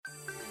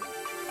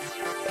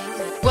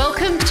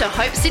Welcome to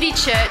Hope City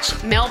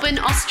Church, Melbourne,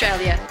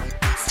 Australia.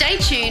 Stay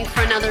tuned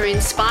for another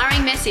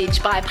inspiring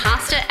message by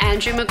Pastor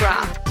Andrew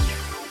McGrath.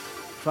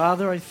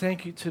 Father, I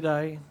thank you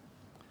today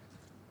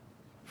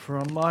for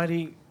a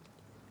mighty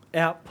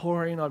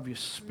outpouring of your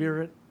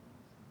Spirit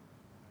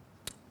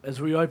as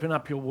we open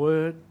up your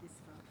word.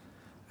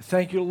 I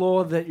thank you,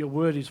 Lord, that your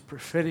word is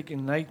prophetic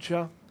in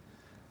nature.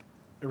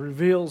 It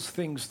reveals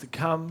things to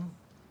come.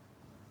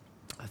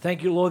 I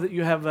thank you, Lord, that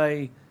you have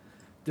a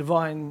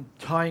divine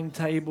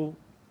timetable,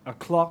 a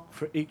clock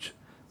for each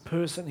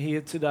person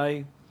here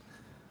today.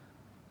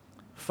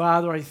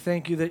 Father, I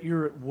thank you that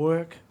you're at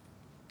work,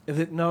 and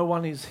that no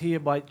one is here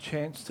by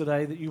chance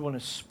today, that you want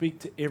to speak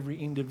to every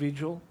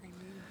individual.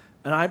 Amen.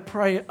 And I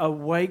pray,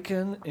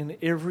 awaken in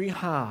every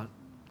heart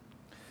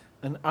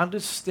an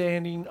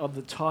understanding of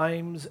the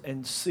times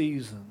and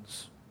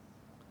seasons.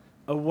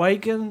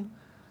 Awaken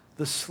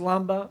the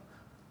slumber,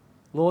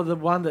 Lord, the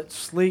one that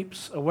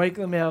sleeps,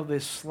 awaken them out of their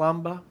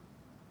slumber.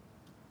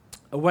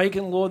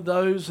 Awaken, Lord,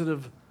 those that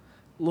have,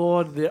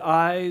 Lord, their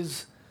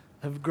eyes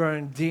have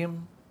grown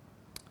dim.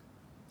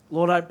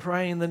 Lord, I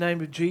pray in the name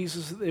of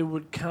Jesus that there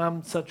would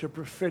come such a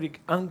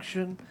prophetic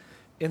unction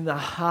in the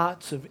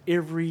hearts of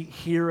every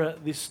hearer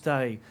this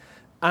day.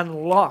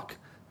 Unlock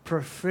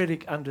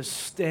prophetic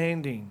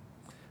understanding,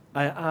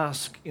 I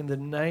ask in the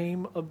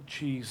name of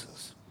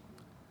Jesus.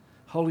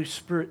 Holy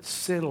Spirit,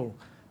 settle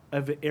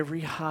over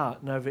every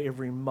heart and over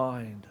every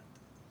mind.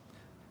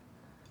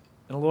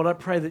 And Lord, I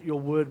pray that your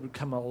word would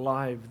come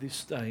alive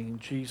this day in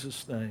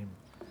Jesus' name.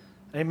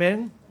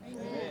 Amen?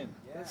 Amen.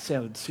 That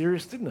sounded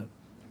serious, didn't it?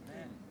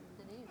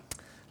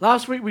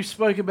 Last week we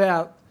spoke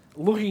about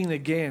looking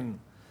again,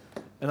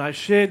 and I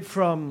shared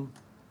from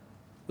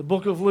the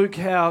book of Luke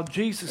how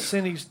Jesus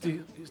sent his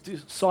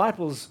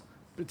disciples,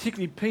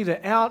 particularly Peter,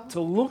 out to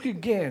look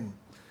again.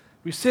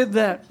 We said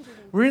that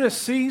we're in a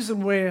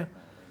season where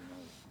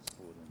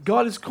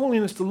God is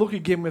calling us to look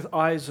again with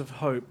eyes of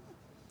hope,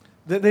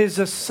 that there's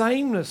a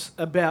sameness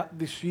about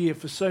this year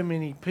for so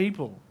many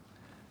people.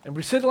 And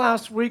we said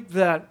last week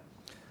that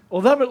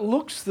although it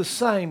looks the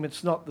same,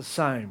 it's not the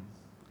same.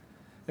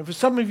 And for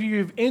some of you,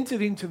 you've entered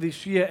into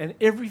this year and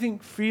everything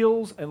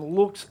feels and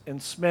looks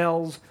and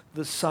smells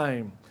the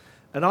same.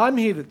 And I'm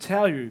here to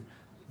tell you,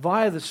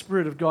 via the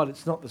Spirit of God,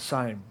 it's not the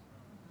same.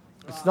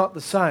 It's not the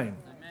same.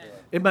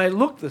 It may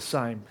look the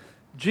same.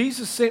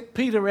 Jesus sent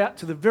Peter out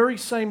to the very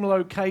same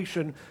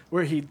location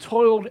where he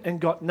toiled and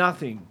got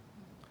nothing.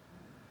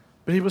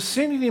 But he was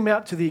sending him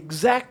out to the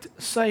exact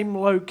same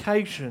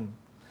location.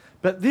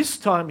 But this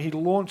time he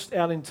launched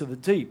out into the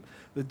deep.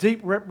 The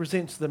deep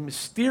represents the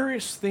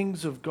mysterious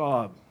things of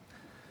God.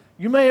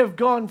 You may have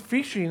gone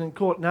fishing and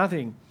caught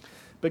nothing,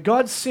 but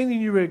God's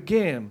sending you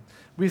again,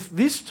 with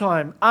this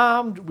time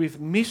armed with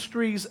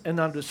mysteries and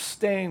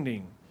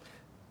understanding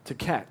to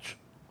catch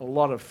a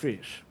lot of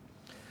fish.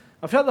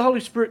 I felt the Holy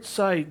Spirit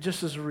say,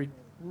 just as a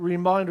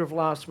reminder of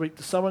last week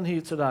to someone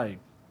here today,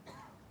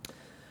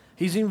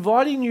 He's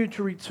inviting you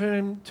to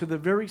return to the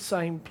very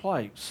same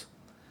place,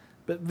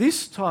 but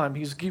this time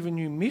He's given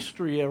you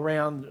mystery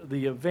around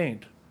the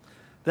event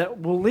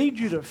that will lead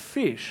you to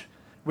fish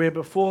where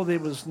before there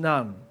was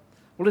none.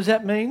 What does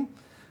that mean?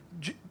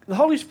 The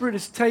Holy Spirit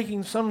is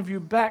taking some of you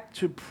back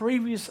to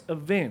previous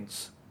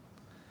events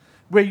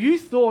where you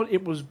thought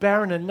it was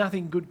barren and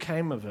nothing good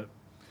came of it.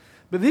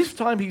 But this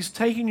time He's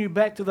taking you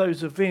back to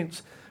those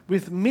events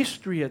with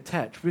mystery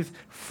attached, with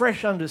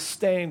fresh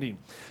understanding.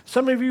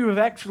 Some of you have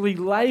actually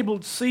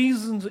labelled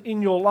seasons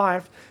in your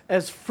life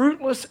as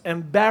fruitless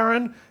and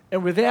barren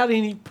and without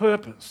any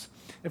purpose.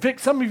 In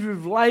fact, some of you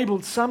have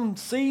labelled some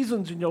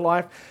seasons in your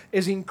life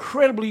as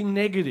incredibly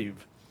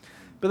negative.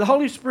 But the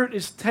Holy Spirit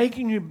is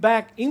taking you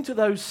back into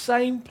those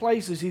same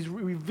places. He's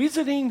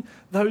revisiting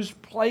those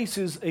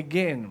places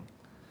again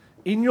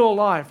in your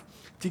life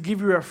to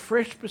give you a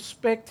fresh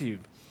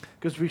perspective.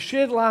 Because we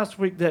shared last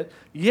week that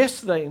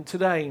yesterday and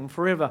today and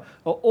forever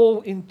are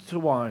all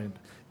intertwined.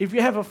 If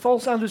you have a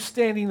false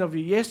understanding of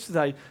your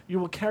yesterday, you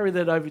will carry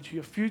that over to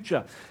your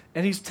future.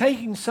 And He's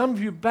taking some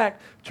of you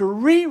back to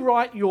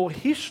rewrite your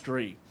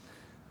history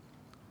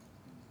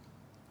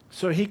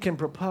so He can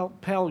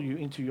propel you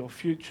into your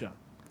future.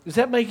 Is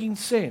that making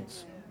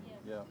sense?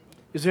 Yeah.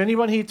 Is there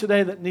anyone here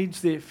today that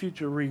needs their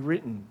future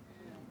rewritten?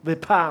 Their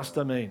past,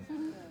 I mean.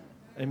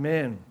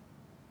 Amen.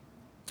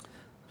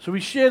 So we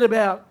shared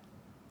about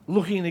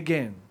looking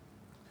again.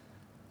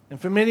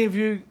 And for many of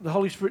you, the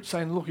Holy Spirit's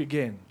saying, look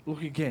again,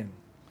 look again.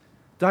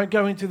 Don't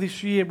go into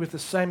this year with the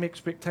same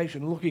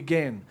expectation. Look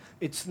again.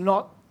 It's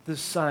not the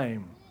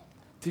same.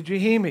 Did you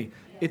hear me?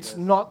 It's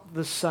not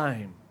the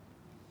same.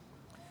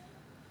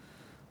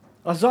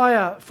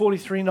 Isaiah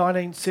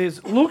 43:19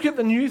 says, look at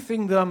the new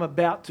thing that I'm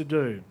about to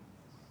do.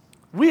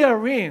 We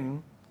are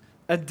in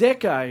a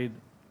decade,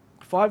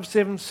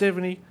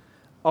 5770,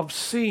 of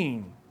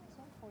seeing.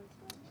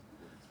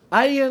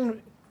 Ayin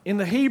in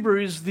the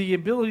Hebrew is the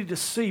ability to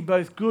see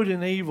both good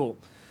and evil.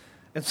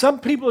 And some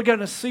people are going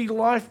to see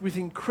life with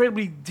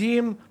incredibly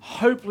dim,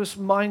 hopeless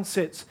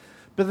mindsets.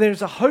 But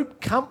there's a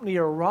hope company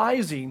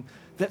arising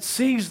that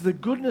sees the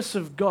goodness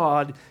of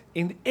God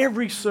in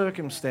every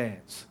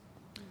circumstance.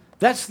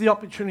 That's the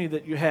opportunity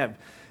that you have.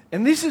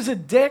 And this is a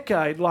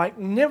decade like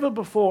never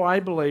before, I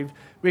believe,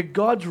 where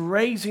God's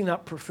raising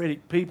up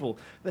prophetic people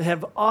that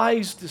have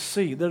eyes to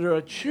see, that are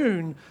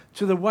attuned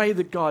to the way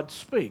that God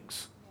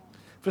speaks.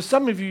 For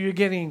some of you, you're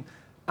getting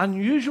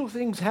unusual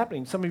things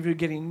happening. Some of you are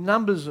getting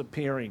numbers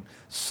appearing,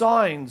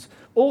 signs,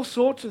 all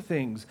sorts of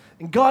things.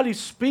 And God is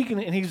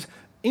speaking and He's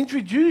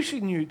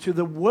introducing you to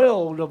the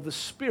world of the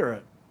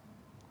Spirit.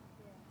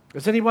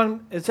 Has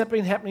that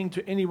been happening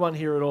to anyone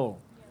here at all?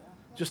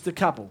 Just a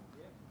couple.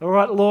 All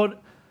right, Lord,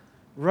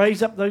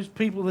 raise up those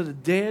people that are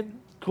dead.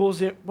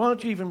 Why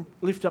don't you even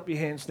lift up your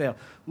hands now?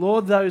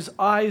 Lord, those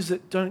eyes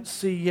that don't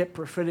see yet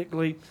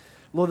prophetically,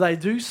 Lord, they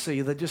do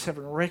see. They just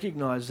haven't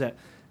recognized that.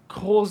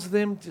 Cause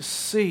them to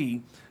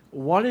see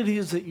what it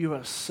is that you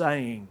are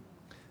saying.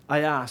 I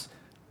ask,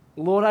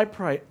 Lord, I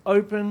pray,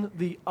 open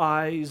the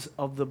eyes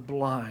of the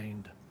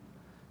blind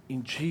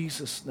in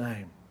Jesus'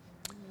 name.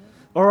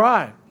 All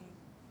right.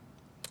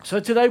 So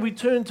today we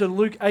turn to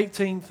Luke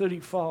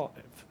 18:35.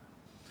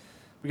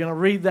 We're going to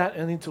read that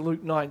and into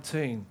Luke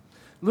 19.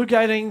 Luke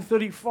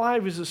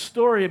 18:35 is a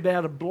story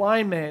about a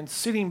blind man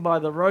sitting by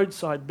the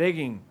roadside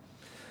begging.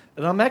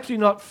 And I'm actually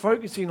not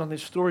focusing on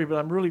this story, but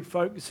I'm really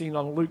focusing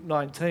on Luke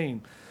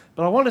 19.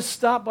 But I want to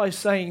start by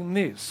saying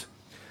this,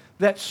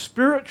 that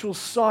spiritual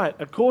sight,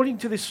 according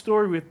to this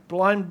story with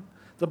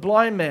the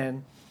blind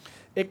man,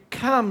 it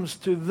comes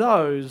to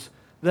those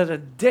that are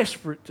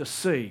desperate to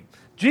see.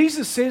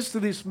 Jesus says to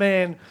this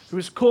man who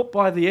is caught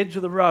by the edge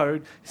of the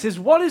road, He says,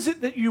 what is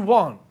it that you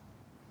want?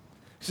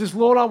 He says,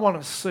 Lord, I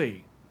want to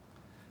see.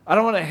 I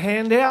don't want a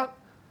handout.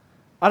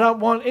 I don't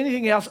want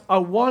anything else. I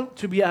want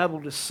to be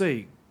able to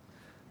see.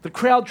 The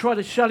crowd tried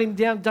to shut him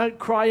down. Don't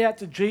cry out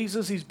to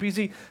Jesus. He's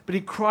busy. But he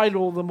cried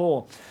all the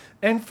more.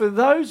 And for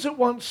those that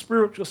want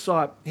spiritual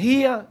sight,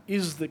 here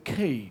is the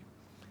key.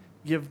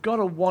 You've got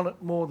to want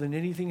it more than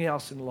anything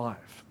else in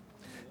life.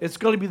 It's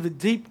got to be the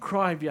deep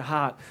cry of your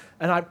heart.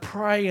 And I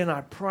pray and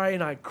I pray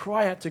and I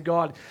cry out to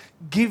God,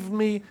 give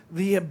me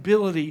the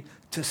ability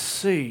to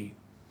see.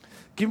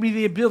 Give me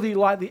the ability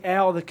like the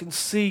owl that can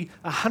see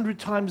 100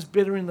 times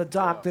better in the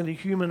dark than a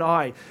human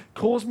eye.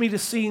 Cause me to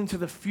see into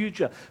the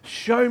future.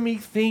 Show me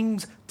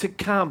things to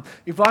come.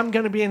 If I'm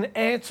going to be an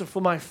answer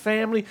for my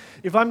family,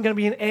 if I'm going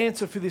to be an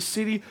answer for this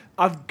city,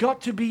 I've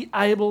got to be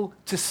able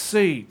to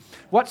see.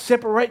 What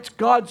separates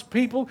God's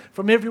people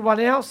from everyone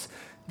else?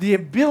 The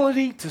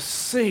ability to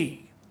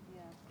see.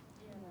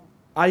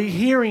 Are you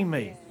hearing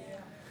me?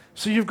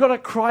 So you've got to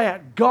cry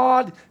out,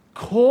 God,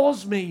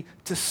 cause me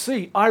to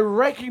see. I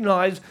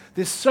recognize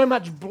there's so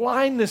much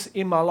blindness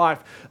in my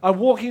life. I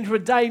walk into a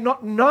day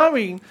not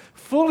knowing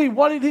fully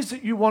what it is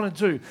that you want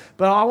to do.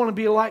 But I want to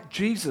be like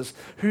Jesus,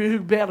 who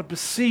be able to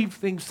perceive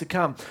things to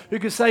come. Who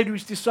could say to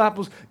his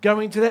disciples,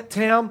 go into that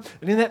town,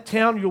 and in that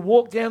town you'll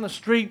walk down the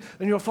street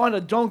and you'll find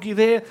a donkey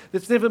there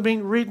that's never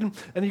been ridden,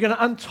 and you're going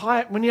to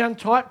untie it. When you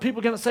untie it, people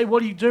are going to say,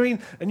 what are you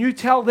doing? And you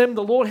tell them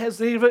the Lord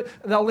has need of it,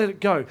 and they'll let it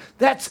go.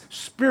 That's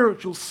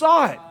spiritual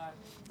sight.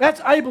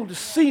 That's able to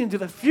see into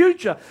the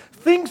future,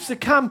 things to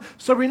come,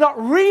 so we're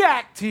not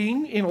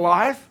reacting in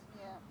life,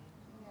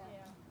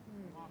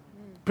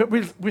 but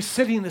we're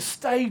setting the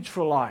stage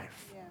for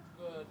life.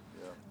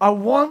 I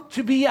want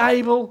to be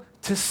able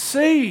to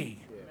see.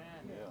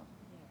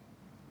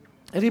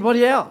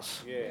 Anybody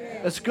else?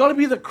 It's got to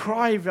be the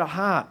cry of your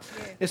heart.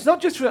 It's not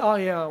just for, oh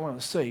yeah, I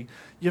want to see.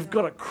 You've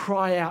got to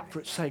cry out for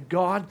it. Say,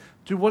 God,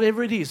 do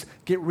whatever it is.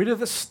 Get rid of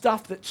the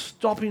stuff that's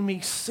stopping me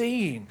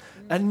seeing.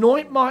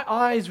 Anoint my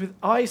eyes with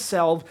eye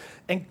salve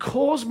and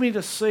cause me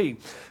to see.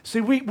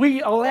 See,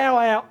 we allow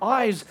our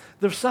eyes,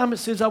 the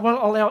psalmist says, I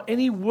won't allow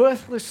any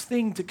worthless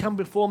thing to come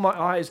before my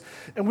eyes.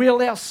 And we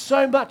allow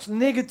so much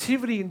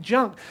negativity and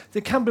junk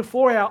to come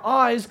before our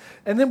eyes,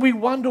 and then we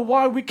wonder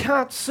why we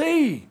can't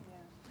see.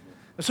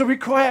 And so we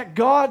cry out,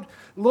 God,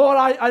 Lord,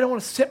 I don't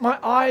want to set my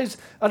eyes,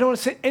 I don't want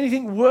to set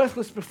anything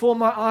worthless before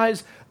my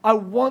eyes. I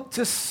want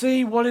to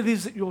see what it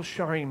is that you're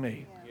showing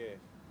me.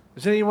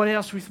 Is anyone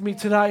else with me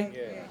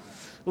today?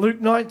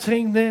 Luke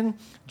 19 then,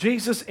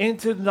 Jesus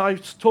entered, and I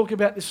talk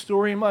about this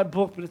story in my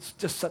book, but it's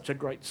just such a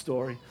great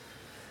story.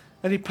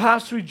 And he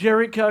passed through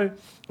Jericho,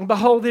 and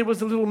behold, there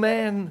was a little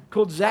man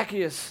called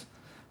Zacchaeus,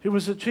 who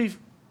was the chief,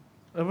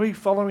 are we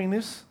following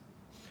this?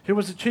 Who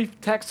was the chief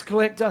tax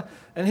collector,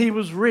 and he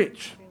was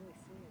rich.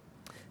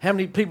 How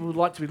many people would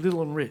like to be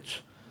little and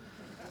rich?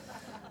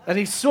 And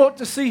he sought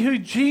to see who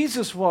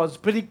Jesus was,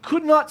 but he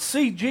could not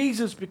see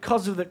Jesus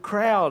because of the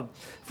crowd,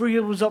 for he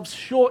was of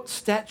short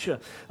stature.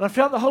 And I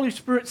felt the Holy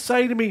Spirit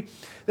say to me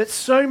that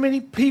so many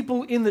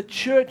people in the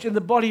church and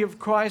the body of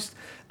Christ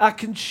are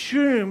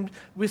consumed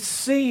with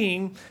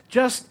seeing,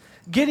 just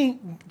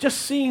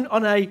seeing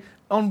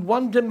on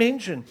one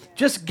dimension,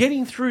 just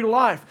getting through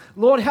life.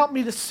 Lord, help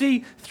me to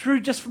see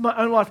through just for my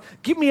own life.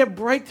 Give me a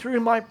breakthrough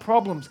in my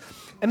problems.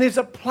 And there's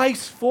a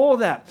place for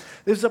that.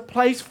 There's a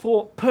place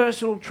for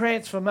personal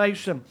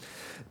transformation.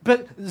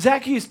 But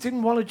Zacchaeus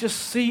didn't want to just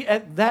see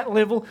at that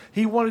level.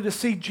 He wanted to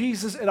see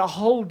Jesus at a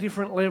whole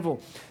different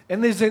level.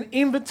 And there's an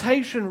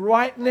invitation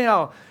right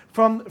now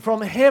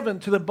from heaven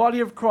to the body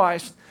of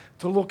Christ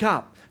to look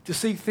up, to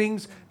see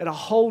things at a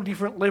whole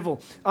different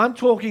level. I'm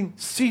talking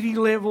city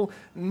level,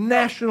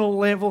 national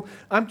level.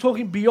 I'm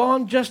talking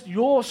beyond just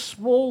your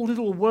small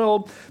little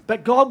world,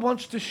 but God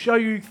wants to show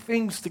you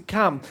things to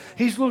come.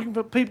 He's looking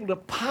for people to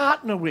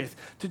partner with,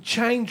 to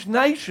change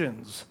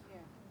nations.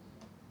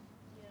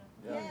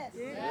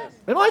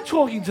 Am I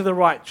talking to the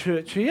right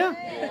church here?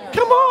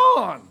 Come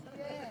on!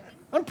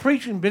 I'm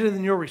preaching better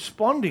than you're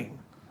responding.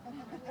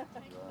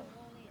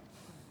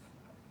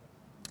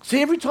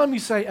 See, every time you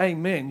say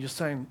amen, you're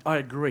saying, I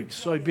agree.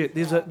 So be it.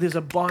 There's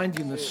a bind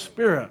in the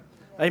spirit.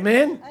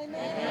 Amen?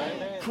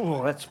 Amen.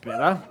 Oh, that's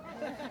better.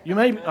 You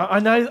may. I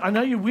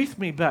know you're with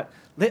me, but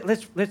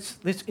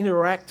let's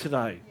interact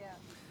today.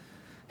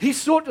 He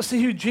sought to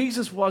see who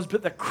Jesus was,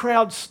 but the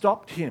crowd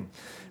stopped him.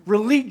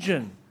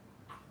 Religion,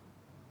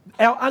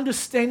 our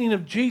understanding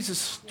of Jesus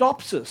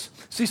stops us.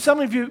 See, some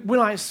of you,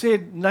 when I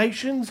said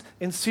nations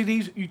and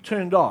cities, you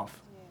turned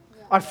off.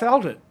 I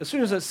felt it. As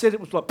soon as I said it,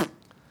 was like,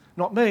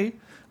 not me.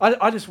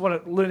 I just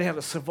want to learn how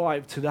to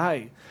survive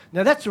today.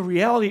 Now, that's a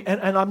reality,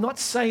 and I'm not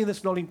saying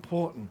that's not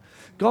important.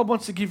 God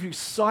wants to give you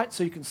sight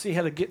so you can see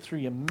how to get through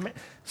your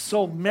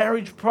solve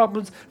marriage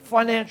problems,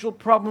 financial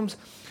problems,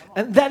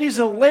 and that is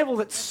a level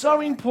that's so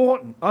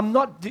important. I'm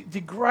not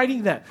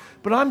degrading that,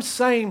 but I'm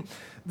saying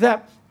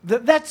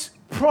that's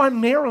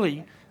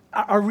primarily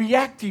a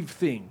reactive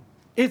thing.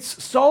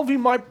 It's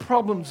solving my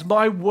problems,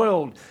 my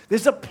world.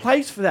 There's a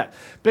place for that.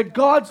 But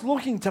God's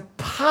looking to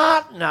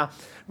partner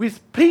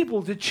with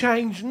people to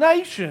change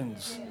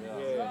nations.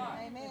 Yeah.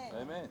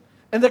 Amen.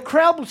 And the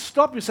crowd will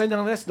stop you and say,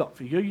 no, that's not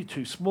for you. You're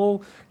too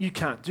small. You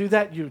can't do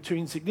that. You're too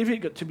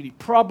insignificant. You've got too many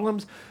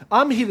problems.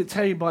 I'm here to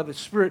tell you by the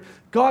Spirit,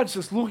 God's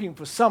just looking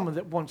for someone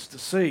that wants to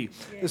see.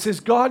 That says,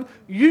 God,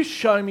 you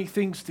show me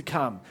things to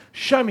come.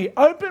 Show me.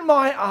 Open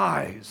my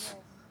eyes.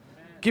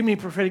 Give me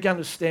prophetic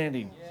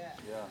understanding.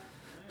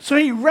 So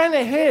he ran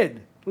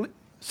ahead.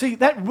 See,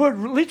 that word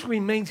literally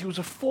means he was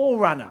a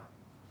forerunner.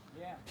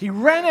 He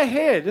ran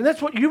ahead, and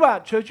that's what you are,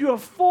 church. You are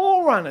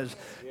forerunners.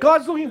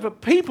 God's looking for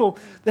people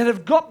that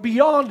have got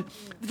beyond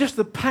just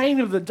the pain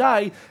of the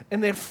day,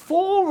 and they're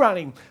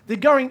forerunning. They're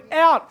going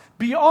out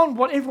beyond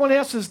what everyone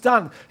else has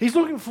done. He's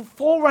looking for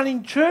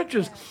forerunning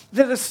churches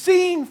that are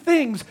seeing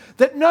things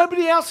that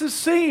nobody else is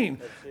seeing,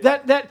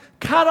 that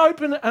cut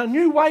open a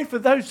new way for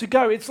those to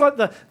go. It's like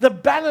the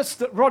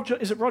Bannister,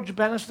 Roger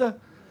Bannister?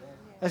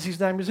 That's his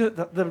name, is it?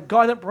 The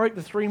guy that broke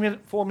the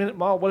 4-minute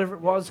mile, whatever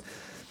it was.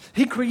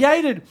 He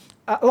created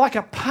like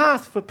a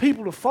path for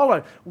people to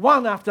follow.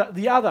 One after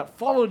the other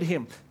followed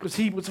him because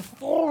he was a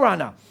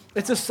forerunner.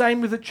 It's the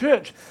same with the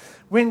church.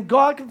 When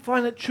God can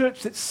find a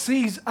church that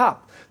sees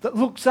up, that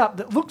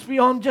looks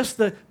beyond just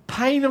the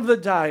pain of the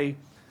day,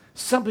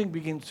 something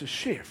begins to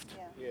shift.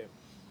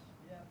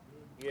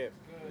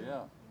 Yeah.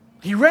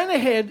 He ran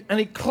ahead and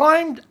he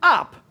climbed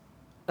up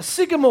a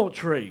sycamore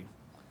tree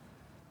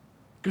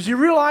because he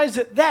realized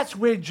that that's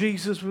where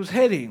Jesus was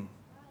heading.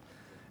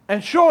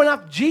 And sure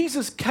enough,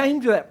 Jesus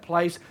came to that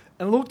place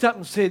and looked up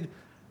and said,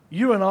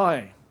 you and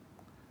I,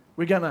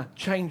 we're going to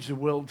change the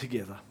world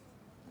together.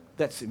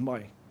 That's in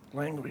my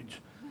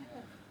language.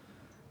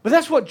 But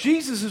that's what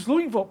Jesus is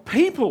looking for.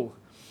 People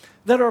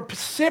that are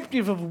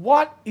perceptive of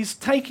what is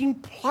taking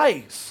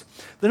place.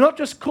 They're not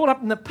just caught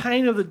up in the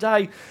pain of the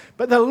day,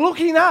 but they're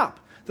looking up.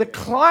 They're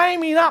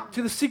climbing up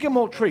to the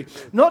sycamore tree,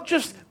 not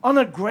just on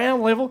a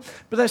ground level,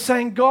 but they're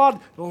saying, God,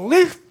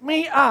 lift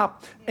me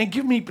up and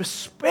give me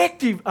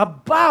perspective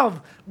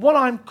above what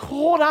I'm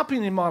caught up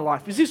in my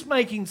life. Is this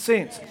making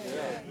sense?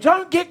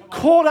 Don't get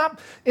caught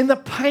up in the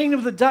pain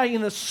of the day,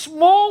 in the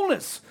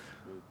smallness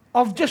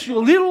of just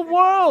your little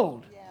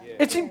world.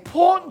 It's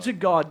important to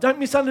God. Don't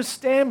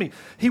misunderstand me.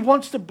 He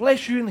wants to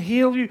bless you and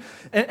heal you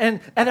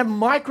and at a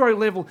micro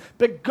level.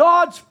 But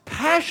God's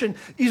passion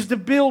is to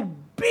build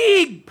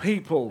big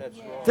people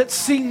that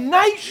see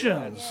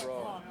nations.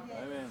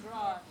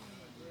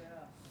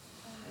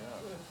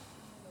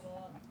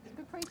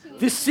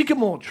 This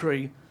sycamore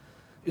tree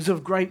is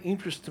of great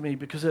interest to me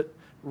because it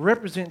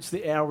represents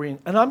the hour in.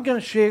 And I'm going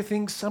to share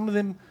things. Some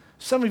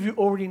of you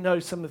already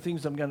know some of the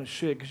things I'm going to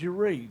share because you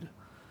read.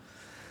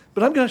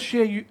 But I'm going to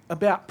share you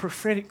about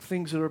prophetic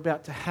things that are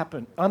about to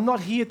happen. I'm not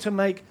here to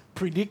make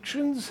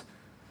predictions.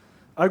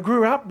 I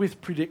grew up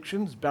with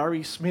predictions,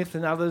 Barry Smith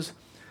and others.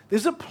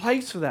 There's a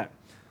place for that.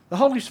 The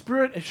Holy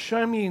Spirit has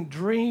shown me in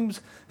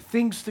dreams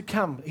things to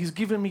come. He's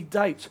given me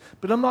dates,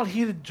 but I'm not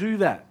here to do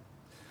that.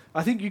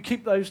 I think you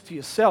keep those to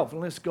yourself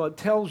unless God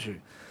tells you.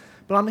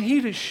 But I'm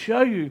here to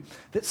show you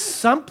that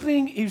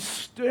something is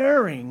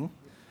stirring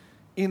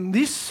in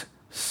this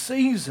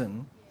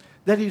season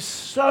that is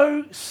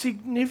so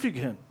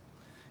significant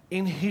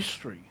in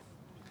history.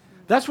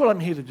 That's what I'm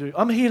here to do.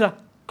 I'm here to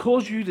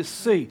cause you to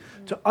see,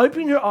 to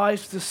open your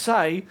eyes to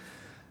say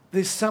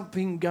there's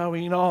something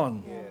going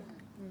on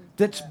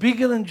that's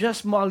bigger than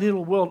just my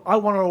little world. I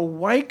want to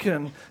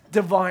awaken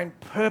divine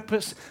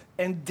purpose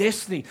and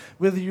destiny.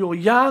 Whether you're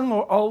young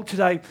or old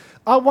today,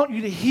 I want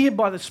you to hear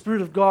by the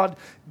Spirit of God,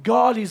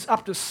 God is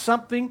up to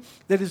something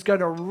that is going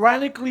to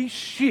radically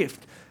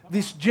shift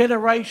this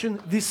generation,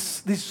 this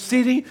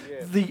city,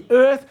 the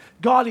earth.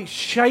 God is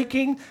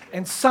shaking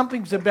and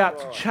something's about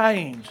to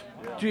change.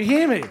 Do you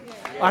hear me?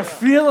 I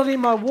feel it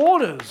in my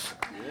waters.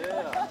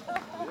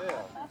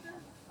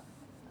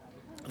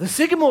 The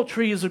sycamore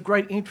tree is of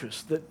great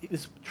interest, that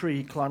this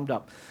tree climbed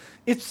up.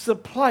 It's the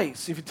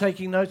place, if you're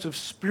taking notes, of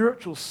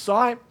spiritual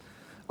sight,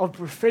 of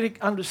prophetic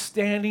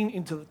understanding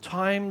into the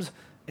times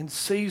and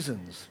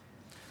seasons.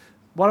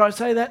 Why do I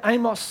say that?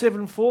 Amos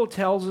 7:4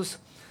 tells us,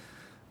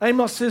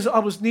 Amos says, I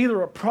was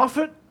neither a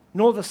prophet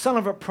nor the son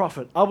of a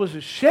prophet. I was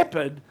a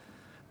shepherd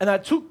and I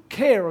took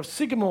care of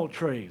sycamore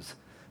trees.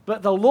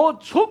 But the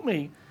Lord took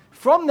me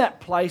from that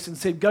place and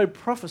said, go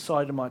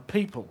prophesy to my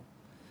people.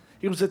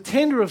 He was a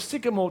tender of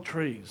sycamore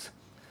trees.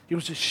 He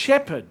was a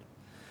shepherd.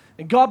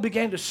 And God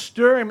began to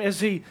stir him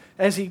as he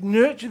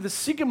nurtured the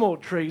sycamore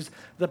trees.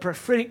 The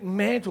prophetic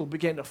mantle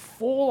began to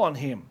fall on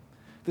him.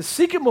 The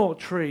sycamore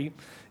tree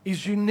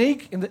is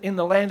unique in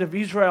the land of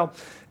Israel.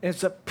 And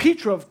it's a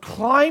picture of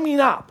climbing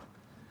up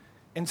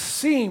and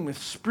seeing with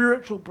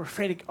spiritual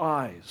prophetic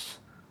eyes.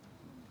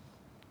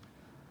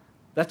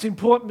 That's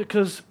important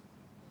because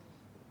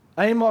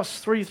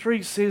Amos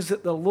 3:3 says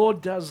that the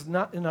Lord does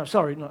not. No,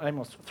 sorry, not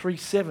Amos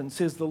 3:7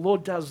 says the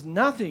Lord does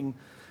nothing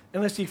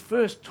unless he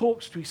first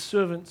talks to his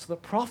servants, the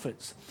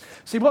prophets.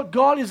 See, what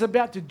God is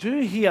about to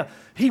do here,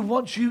 he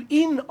wants you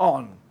in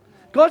on.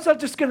 God's not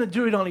just going to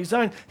do it on his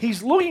own.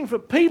 He's looking for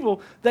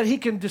people that he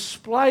can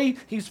display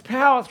his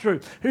power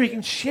through, who he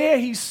can share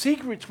his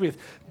secrets with.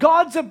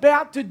 God's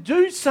about to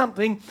do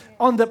something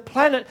on the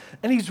planet,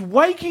 and he's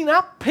waking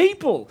up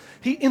people.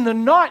 In the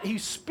night,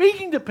 he's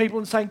speaking to people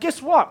and saying, guess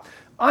what?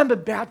 I'm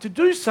about to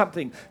do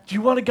something. Do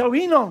you want to go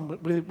in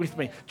on with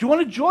me? Do you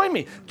want to join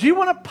me? Do you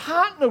want to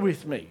partner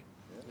with me?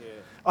 Yeah.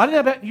 I don't know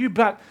about you,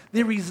 but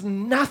there is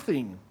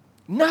nothing,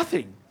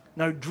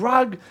 no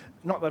drug,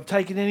 not that I've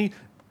taken any,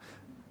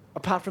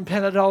 apart from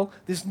Panadol,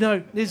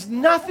 there's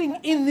nothing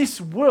in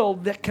this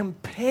world that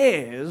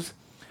compares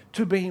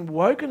to being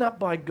woken up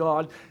by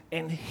God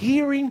and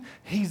hearing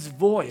his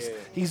voice,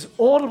 his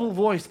audible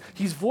voice,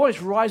 his voice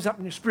rise up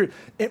in your spirit.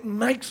 It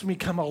makes me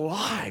come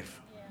alive.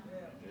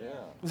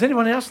 Is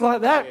anyone else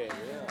like that?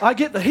 I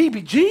get the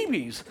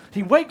heebie-jeebies.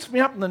 He wakes me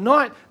up in the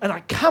night and I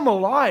come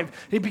alive.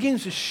 He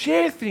begins to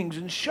share things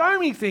and show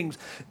me things.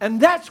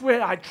 And that's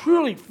where I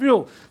truly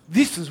feel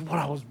this is what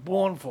I was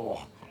born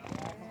for.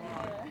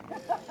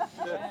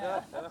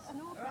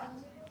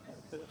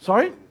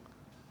 Sorry?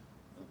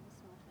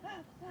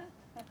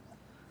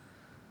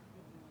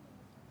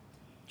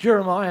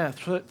 Jeremiah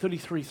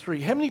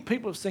 33:3. How many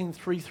people have seen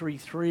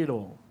 333 at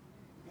all?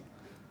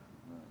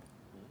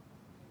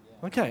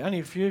 Okay, only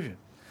a few of you.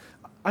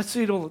 I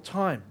see it all the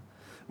time.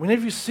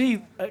 Whenever you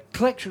see a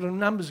collection of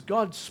numbers,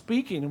 God's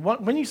speaking. And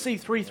when you see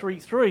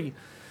 333,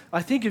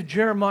 I think of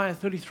Jeremiah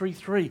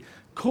 33:3.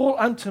 Call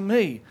unto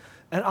me,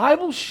 and I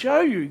will show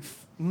you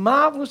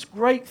marvelous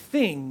great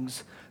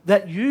things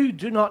that you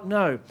do not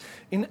know.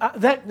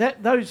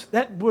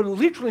 That word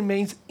literally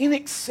means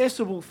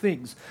inaccessible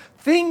things.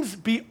 Things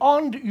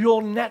beyond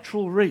your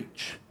natural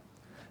reach.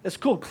 It's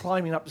called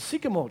climbing up the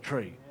sycamore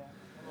tree.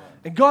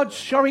 And God's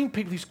showing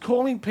people, he's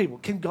calling people.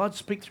 Can God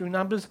speak through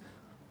numbers?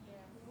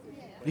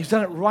 He's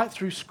done it right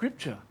through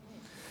Scripture.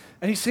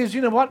 And he says,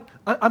 you know what?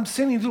 I'm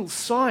sending little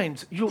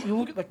signs. You'll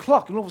look at the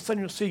clock and all of a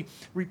sudden you'll see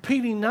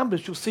repeating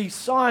numbers. You'll see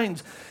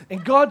signs.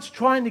 And God's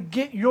trying to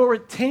get your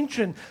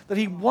attention, that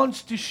he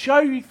wants to show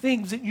you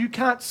things that you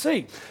can't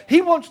see.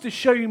 He wants to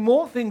show you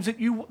more things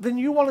than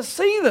you want to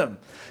see them.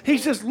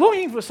 He's just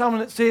looking for someone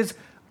that says,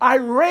 I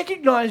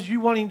recognize you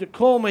wanting to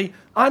call me.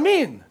 I'm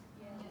in.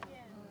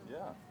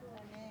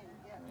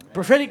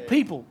 Prophetic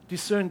people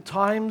discern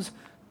times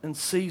and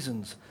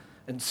seasons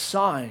and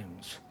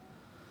signs.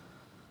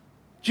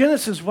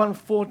 Genesis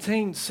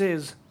 1:14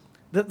 says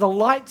that the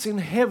lights in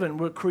heaven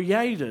were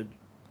created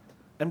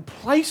and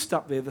placed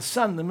up there, the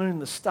sun, the moon,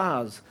 the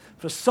stars,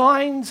 for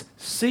signs,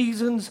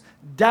 seasons,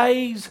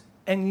 days,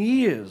 and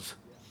years.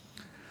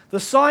 The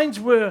signs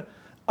were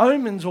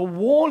omens or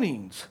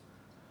warnings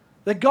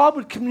that God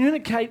would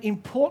communicate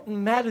important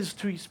matters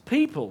to his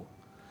people.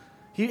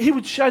 He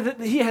would show that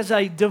he has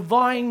a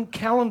divine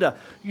calendar.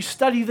 You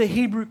study the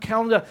Hebrew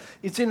calendar,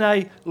 it's in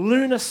a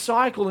lunar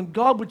cycle, and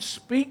God would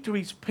speak to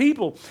his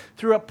people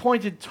through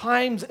appointed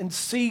times and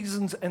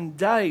seasons and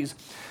days.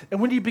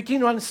 And when you begin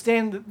to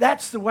understand that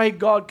that's the way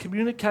God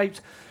communicates,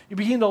 you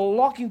begin to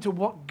lock into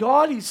what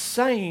God is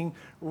saying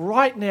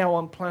right now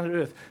on planet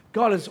Earth.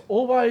 God has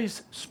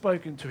always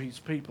spoken to his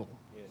people.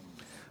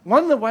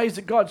 One of the ways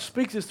that God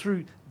speaks is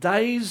through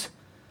days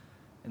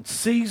and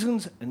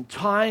seasons and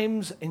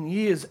times and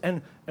years.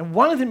 And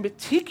one of them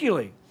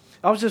particularly,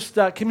 I was just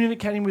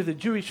communicating with a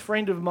Jewish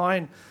friend of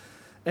mine,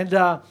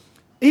 and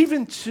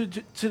even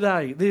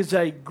today, there's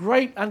a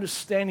great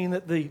understanding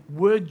that the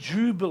word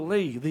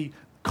Jubilee, the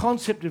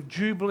concept of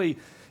Jubilee,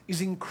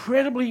 is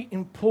incredibly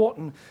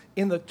important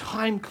in the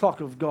time clock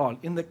of God,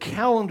 in the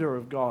calendar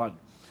of God.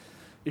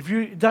 If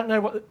you don't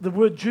know what the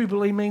word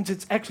Jubilee means,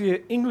 it's actually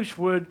an English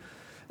word,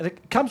 and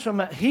it comes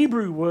from a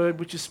Hebrew word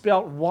which is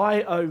spelled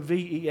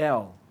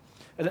Y-O-V-E-L.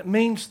 and it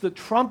means the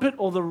trumpet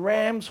or the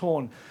ram's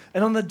horn.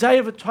 And on the Day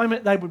of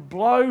Atonement, they would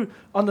blow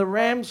on the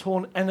ram's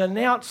horn and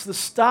announce the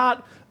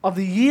start of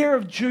the year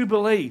of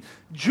Jubilee.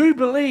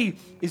 Jubilee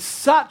is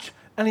such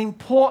an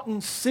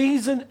important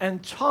season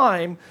and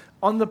time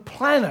on the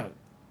planet.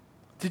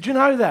 Did you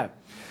know that?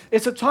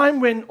 It's a time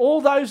when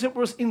all those that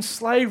were in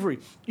slavery,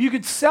 you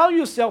could sell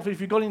yourself if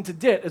you got into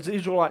debt as an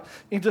Israelite,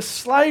 into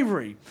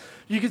slavery.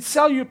 You could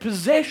sell your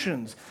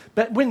possessions.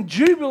 But when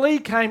Jubilee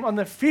came on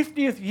the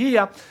 50th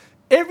year,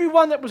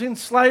 everyone that was in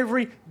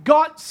slavery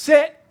got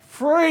set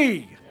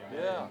free.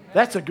 Yeah.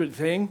 That's a good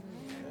thing.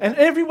 And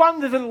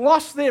everyone that had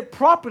lost their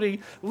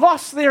property,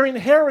 lost their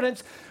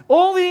inheritance,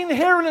 all the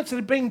inheritance that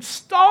had been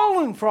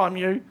stolen from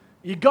you,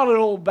 you got it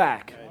all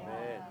back.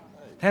 Amen.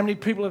 How many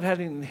people have had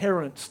an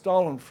inheritance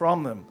stolen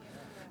from them?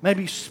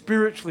 Maybe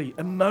spiritually,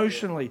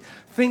 emotionally,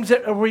 things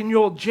that are in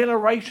your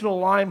generational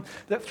line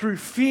that through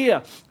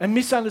fear and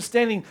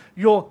misunderstanding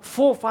your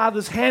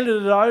forefathers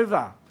handed it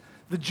over.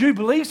 The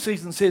Jubilee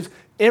season says,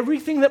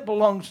 everything that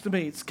belongs to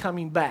me, it's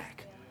coming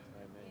back.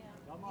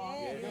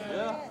 Amen.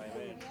 Yeah.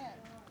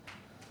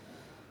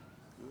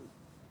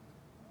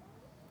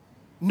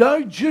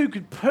 No Jew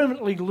could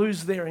permanently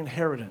lose their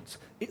inheritance.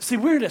 See,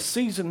 we're in a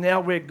season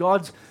now where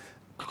God's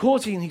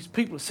causing his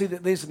people to see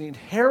that there's an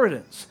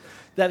inheritance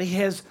that he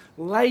has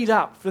laid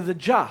up for the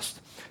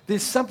just.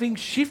 There's something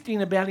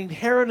shifting about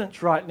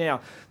inheritance right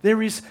now.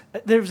 There's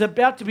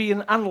about to be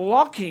an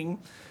unlocking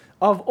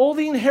of all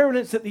the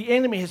inheritance that the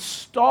enemy has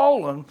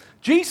stolen.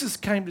 Jesus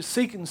came to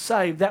seek and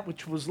save that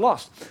which was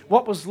lost.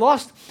 What was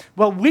lost?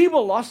 Well, we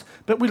were lost,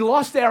 but we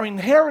lost our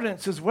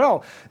inheritance as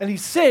well. And he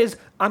says,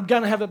 I'm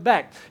going to have it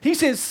back. He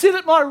says, sit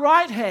at my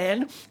right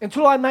hand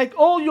until I make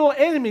all your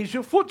enemies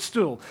your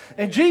footstool.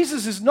 And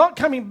Jesus is not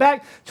coming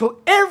back till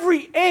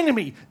every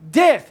enemy,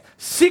 death,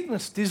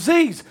 sickness,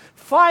 disease,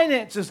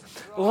 finances,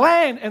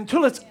 land,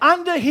 until it's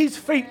under his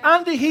feet,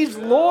 under his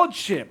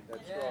lordship.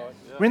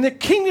 When the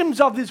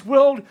kingdoms of this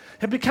world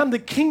have become the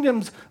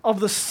kingdoms of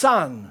the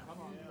Son.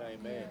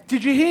 Amen.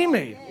 Did you hear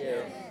me?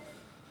 Yes.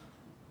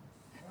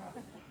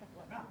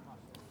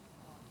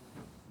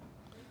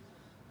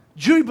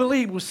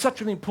 Jubilee was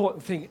such an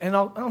important thing, and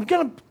I'm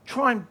going to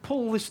try and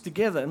pull this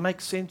together and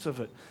make sense of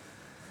it.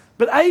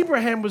 But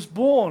Abraham was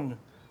born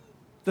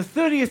the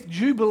 30th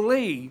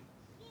Jubilee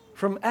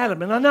from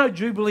Adam. And I know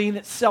Jubilee in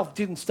itself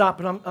didn't start,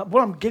 but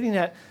what I'm getting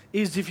at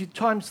is if you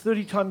times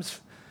 30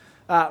 times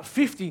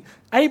 50,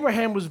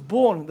 Abraham was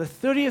born the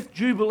 30th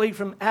Jubilee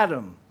from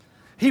Adam.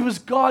 He was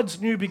God's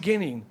new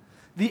beginning.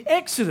 The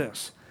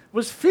Exodus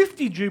was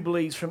 50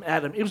 Jubilees from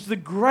Adam. It was the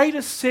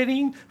greatest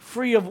setting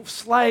free of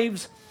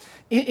slaves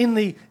in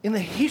the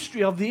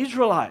history of the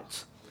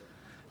Israelites.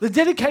 The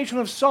dedication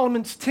of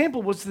Solomon's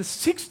temple was the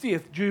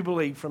 60th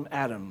Jubilee from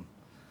Adam,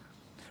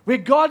 where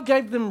God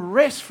gave them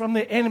rest from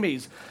their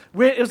enemies,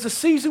 where it was a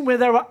season where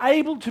they were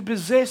able to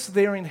possess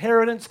their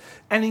inheritance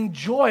and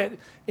enjoy it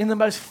in the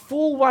most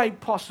full way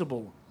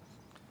possible.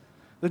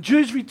 The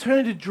Jews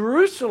returned to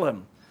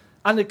Jerusalem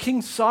under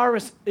King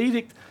Cyrus'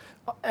 edict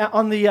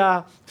on the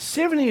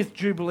 70th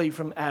Jubilee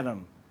from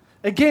Adam.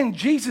 Again,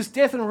 Jesus'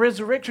 death and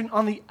resurrection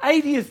on the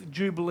 80th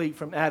Jubilee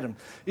from Adam.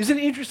 Isn't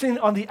it interesting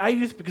on the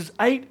 80th? Because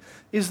 8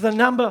 is the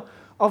number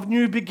of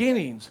new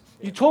beginnings.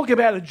 You talk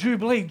about a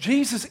Jubilee.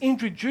 Jesus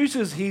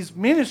introduces his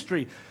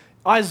ministry.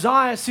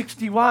 Isaiah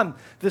 61,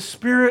 the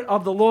Spirit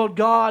of the Lord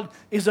God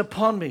is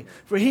upon me,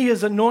 for he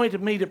has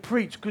anointed me to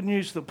preach good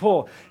news to the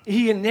poor.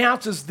 He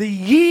announces the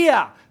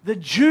year, the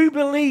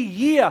Jubilee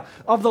year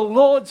of the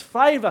Lord's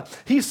favor.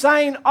 He's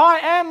saying, I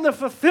am the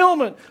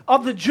fulfillment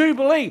of the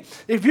Jubilee.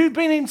 If you've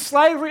been in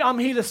slavery, I'm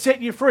here to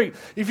set you free.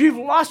 If you've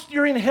lost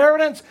your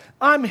inheritance,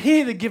 I'm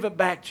here to give it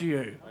back to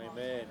you.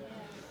 Amen.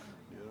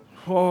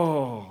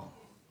 Oh.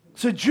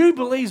 So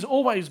Jubilee's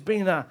always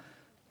been a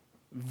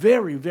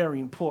very, very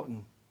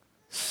important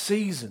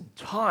season,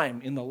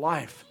 time in the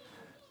life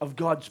of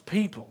God's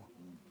people.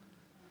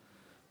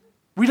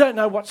 We don't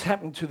know what's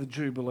happened to the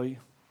Jubilee.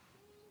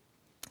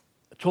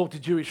 I talked to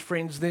Jewish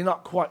friends, they're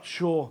not quite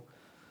sure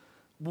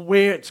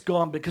where it's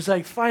gone because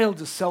they failed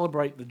to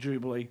celebrate the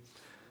Jubilee.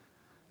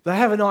 They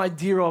have an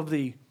idea of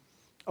the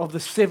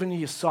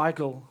 7-year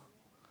cycle,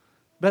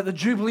 but the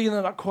Jubilee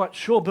they're not quite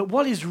sure. But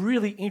what is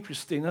really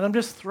interesting, and I'm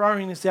just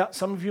throwing this out,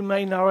 some of you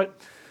may know it,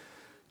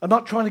 I'm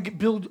not trying to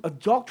build a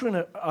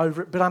doctrine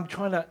over it, but I'm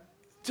trying to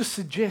just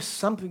suggest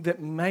something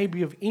that may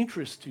be of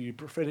interest to you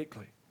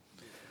prophetically.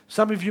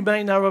 Some of you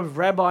may know of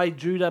Rabbi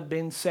Judah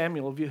ben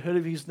Samuel. Have you heard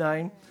of his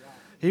name?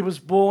 He was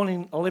born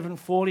in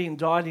 1140 and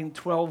died in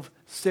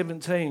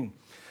 1217.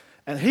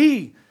 And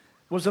he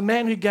was a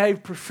man who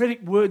gave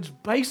prophetic words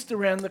based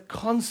around the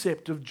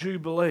concept of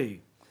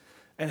Jubilee.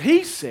 And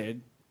he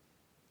said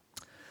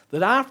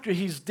that after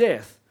his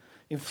death,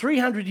 in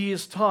 300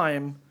 years'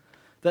 time,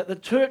 that the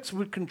Turks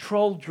would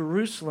control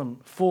Jerusalem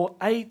for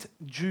 8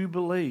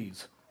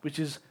 Jubilees, which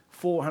is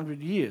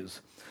 400 years.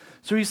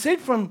 So he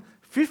said from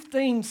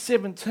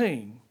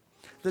 1517,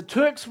 the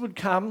Turks would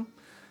come,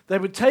 they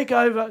would take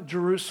over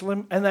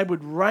Jerusalem, and they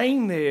would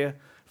reign there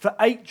for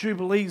 8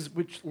 Jubilees,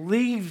 which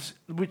leads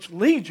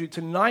you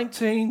to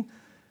 1966.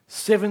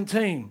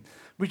 1917,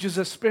 which is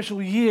a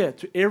special year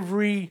to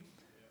every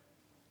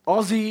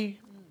Aussie,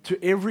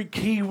 to every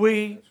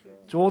Kiwi,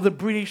 to all the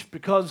British,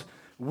 because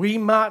we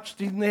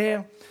marched in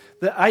there,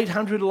 the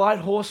 800 light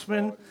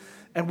horsemen,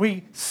 and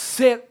we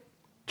set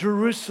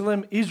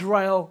Jerusalem,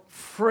 Israel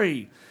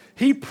free.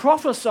 He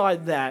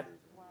prophesied that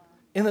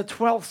in the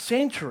 12th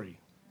century.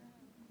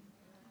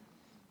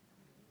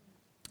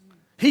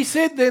 He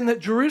said then that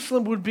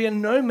Jerusalem would be a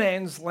no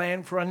man's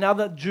land for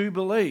another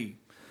Jubilee.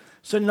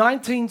 So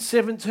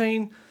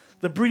 1917,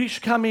 the British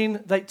come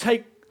in, they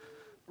take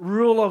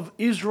rule of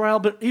Israel,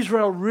 but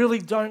Israel really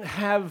don't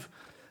have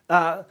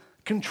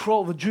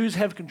control. The Jews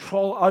have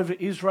control over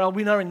Israel.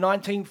 We know in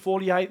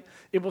 1948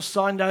 it was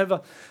signed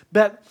over.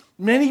 But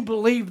many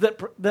believe that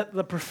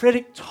the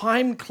prophetic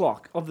time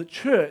clock of the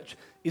church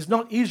is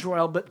not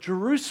Israel, but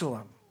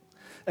Jerusalem.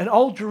 And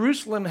old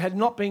Jerusalem had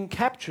not been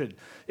captured.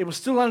 It was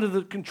still under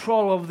the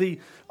control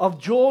of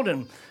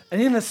Jordan. And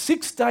in the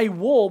Six-Day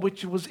War,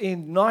 which was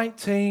in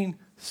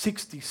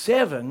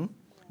 1967,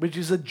 which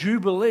is a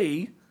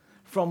jubilee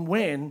from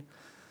when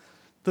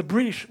the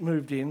British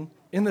moved in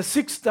the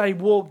Six-Day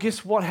War,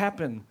 guess what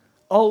happened?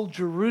 Old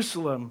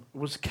Jerusalem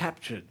was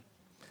captured.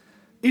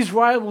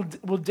 Israel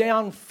were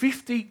down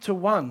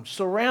 50-1,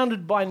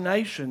 surrounded by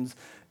nations,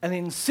 and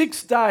in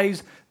 6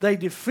 days they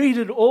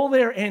defeated all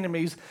their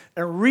enemies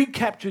and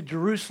recaptured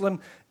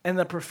Jerusalem, and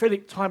the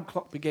prophetic time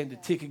clock began to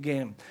tick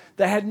again.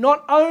 They had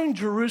not owned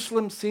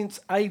Jerusalem since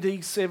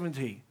AD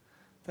 70.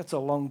 That's a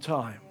long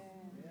time.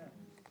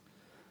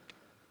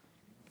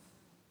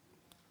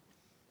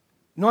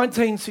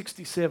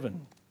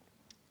 1967.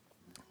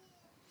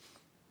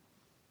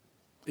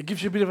 It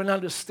gives you a bit of an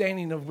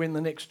understanding of when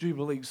the next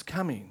Jubilee's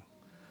coming.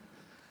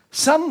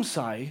 Some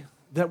say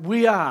that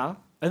we are,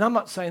 and I'm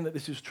not saying that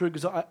this is true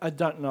because I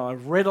don't know.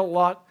 I've read a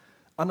lot.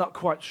 I'm not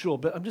quite sure,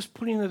 but I'm just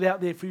putting it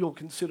out there for your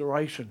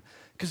consideration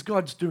because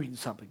God's doing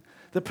something.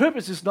 The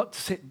purpose is not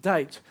to set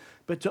dates,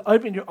 but to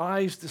open your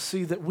eyes to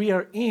see that we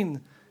are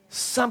in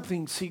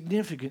something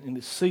significant in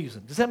this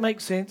season. Does that make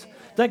sense?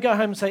 Don't go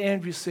home and say,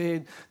 Andrew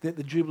said that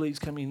the Jubilee's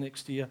coming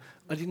next year.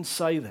 I didn't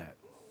say that.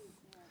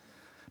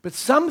 But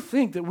some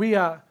think that we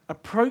are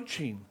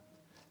approaching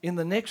in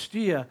the next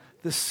year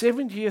the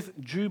 70th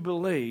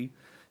Jubilee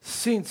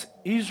since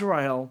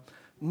Israel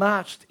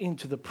marched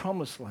into the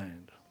Promised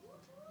Land.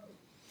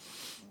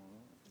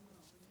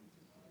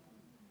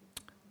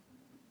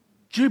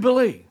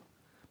 Jubilee.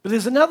 But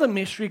there's another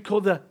mystery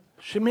called the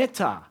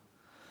Shemitah.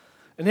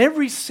 And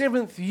every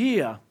 7th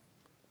year,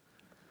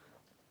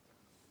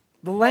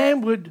 the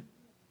land would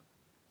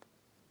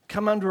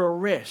come under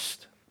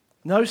arrest.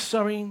 No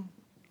sowing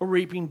or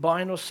reaping,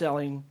 buying or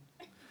selling.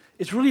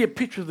 It's really a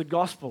picture of the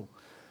gospel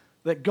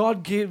that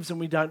God gives and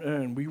we don't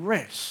earn. We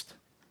rest.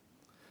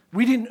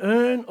 We didn't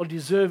earn or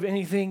deserve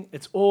anything.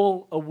 It's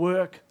all a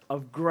work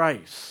of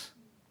grace.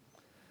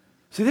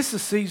 See, this is the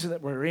season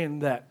that we're in,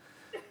 that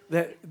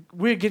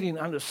we're getting an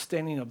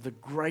understanding of the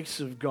grace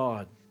of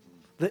God.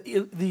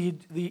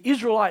 The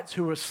Israelites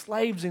who were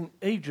slaves in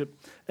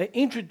Egypt are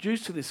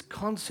introduced to this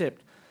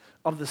concept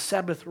of the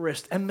Sabbath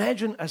rest.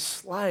 Imagine a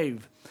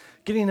slave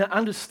getting an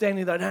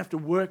understanding that I don't have to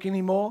work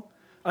anymore.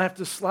 I have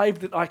to slave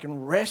that I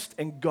can rest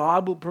and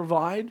God will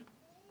provide.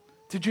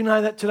 Did you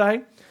know that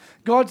today?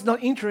 God's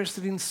not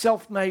interested in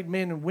self-made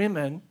men and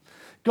women.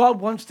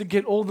 God wants to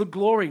get all the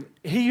glory.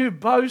 He who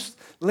boasts,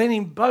 let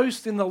him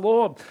boast in the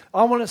Lord.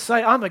 I want to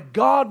say I'm a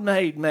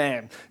God-made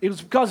man. It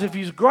was because of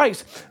his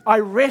grace. I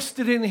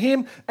rested in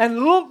him, and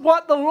look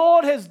what the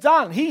Lord has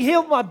done. He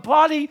healed my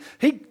body.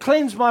 He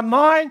cleansed my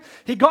mind.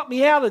 He got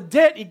me out of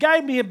debt. He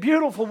gave me a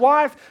beautiful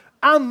wife.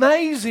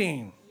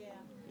 Amazing.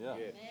 Yeah.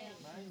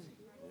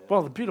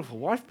 Well, the beautiful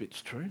wife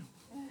bit's true.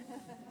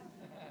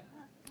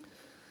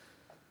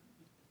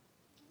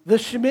 The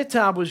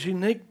Shemitah was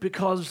unique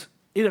because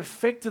it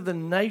affected the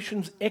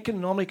nation's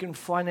economic and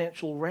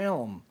financial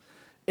realm.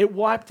 It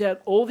wiped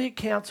out all the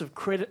accounts of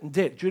credit and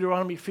debt,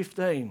 Deuteronomy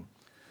 15.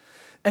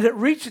 And it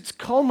reached its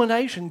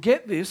culmination,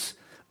 get this,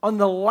 on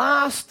the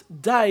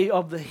last day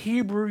of the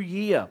Hebrew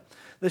year,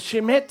 the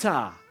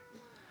Shemitah,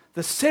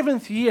 the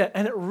 7th year,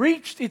 and it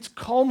reached its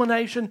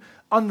culmination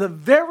on the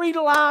very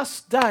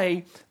last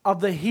day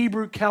of the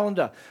Hebrew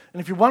calendar.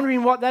 And if you're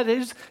wondering what that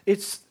is,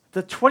 it's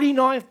the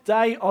 29th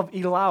day of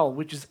Elul,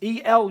 which is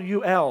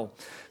E-L-U-L.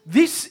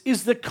 This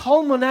is the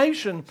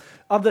culmination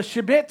of the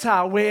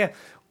Shemitah, where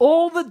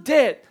all the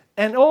debt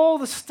and all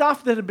the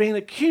stuff that had been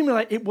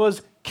accumulated, it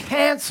was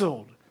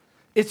cancelled.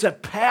 It's a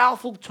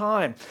powerful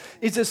time.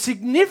 It's a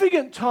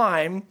significant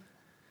time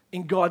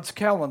in God's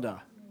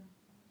calendar.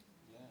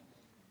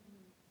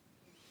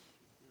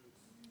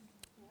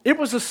 It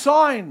was a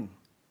sign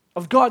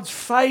of God's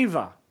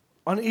favor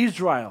on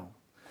Israel,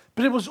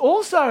 but it was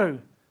also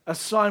a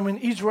sign when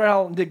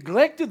Israel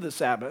neglected the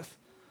Sabbath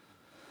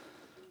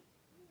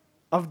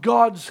of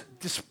God's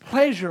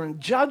displeasure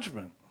and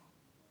judgment.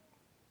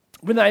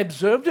 When they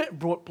observed it, it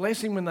brought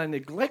blessing. When they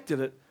neglected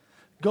it,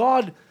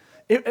 God,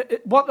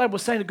 what they were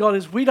saying to God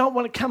is, we don't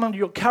want to come under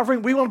your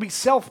covering. We want to be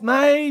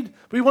self-made.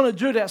 We want to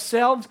do it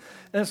ourselves.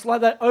 And it's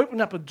like they opened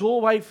up a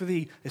doorway for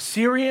the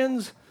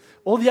Assyrians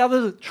all the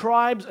other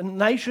tribes and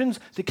nations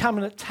to come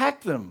and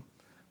attack them.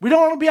 We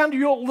don't want to be under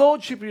your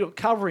lordship or your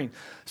covering.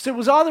 So it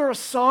was either a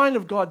sign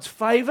of God's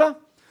favour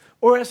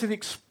or else it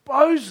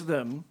exposed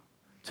them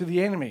to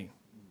the enemy.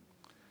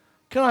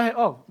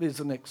 There's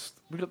the next.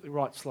 We've got the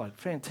right slide.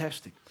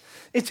 Fantastic.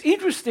 It's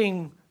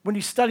interesting when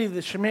you study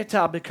the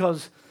Shemitah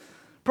because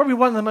probably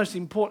one of the most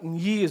important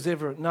years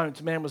ever known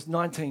to man was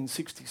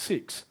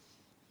 1966.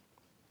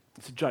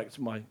 It's a joke. It's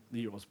the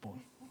year I was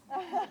born.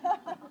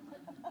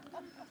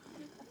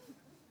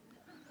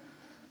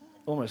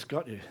 Almost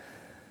got you.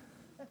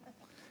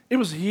 It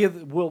was the year that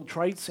the World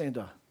Trade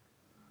Center,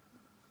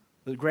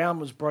 the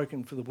ground was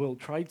broken for the World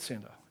Trade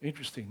Center.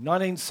 Interesting.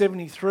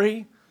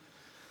 1973,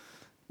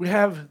 we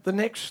have the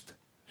next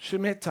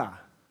Shemitah.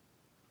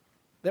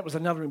 That was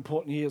another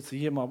important year. It's the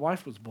year my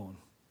wife was born.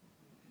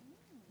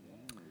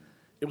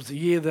 It was the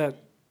year that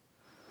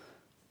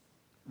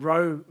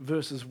Roe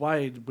versus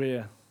Wade,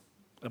 where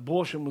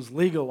abortion was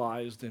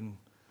legalized and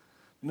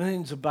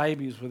millions of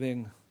babies were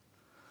then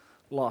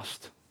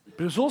lost.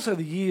 But it was also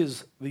the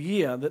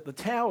year that the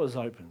towers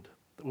opened,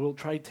 the World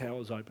Trade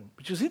Towers opened,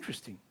 which is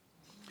interesting.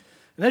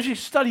 And as you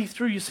study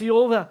through, you see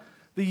all the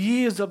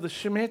years of the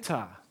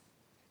Shemitah.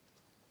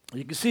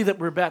 You can see that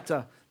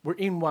we're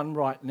in one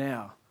right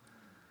now.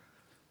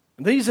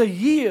 And these are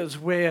years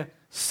where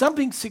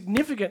something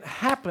significant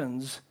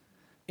happens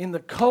in the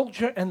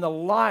culture and the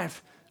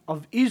life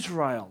of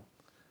Israel,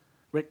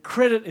 where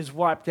credit is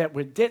wiped out,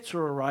 where debts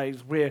are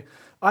erased, where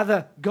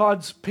either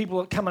God's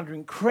people come under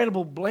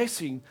incredible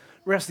blessing,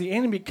 whereas the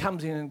enemy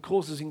comes in and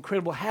causes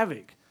incredible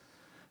havoc.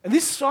 And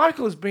this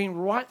cycle has been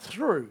right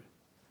through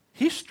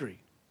history.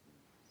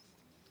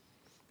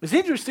 It's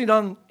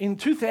interesting in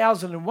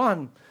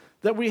 2001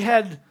 that we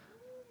had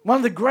one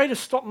of the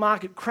greatest stock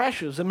market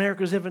crashes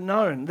America's ever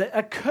known that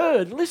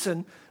occurred,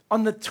 listen,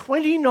 on the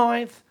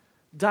 29th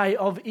day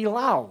of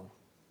Elul.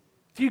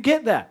 Do you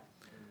get that?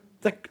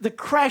 The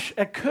crash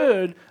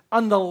occurred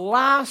on the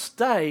last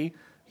day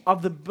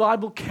of the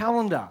Bible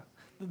calendar.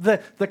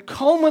 The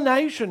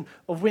culmination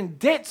of when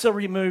debts are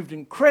removed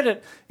and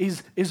credit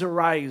is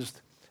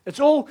erased. It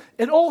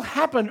all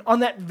happened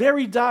on that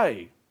very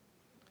day.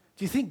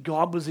 Do you think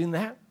God was in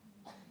that?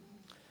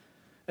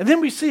 And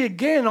then we see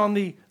again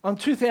on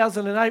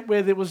 2008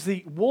 where there was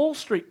the Wall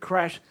Street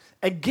crash.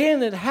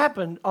 Again, it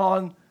happened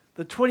on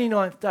the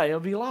 29th day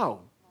of Elul.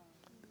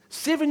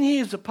 7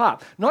 years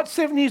apart. Not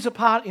 7 years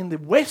apart in the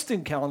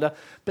Western calendar,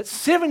 but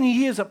 7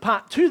 years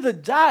apart to the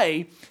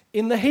day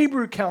in the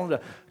Hebrew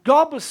calendar.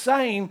 God was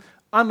saying,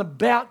 I'm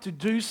about to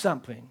do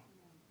something.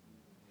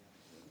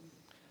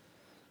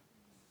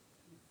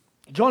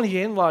 Johnny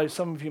Enlow,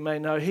 some of you may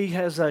know, he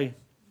has an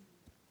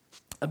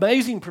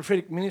amazing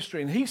prophetic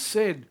ministry, and he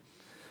said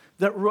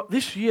that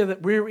this year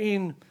that we're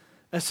in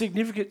a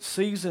significant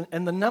season,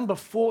 and the number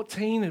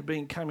 14 had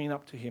been coming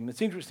up to him.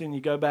 It's interesting, you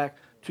go back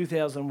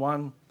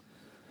 2001,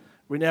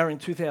 we're now in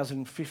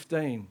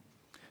 2015.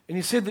 And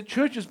he said that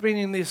church has been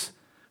in this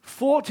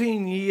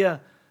 14-year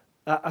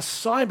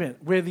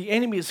assignment where the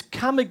enemy has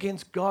come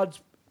against God's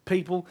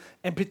people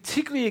and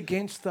particularly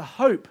against the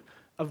hope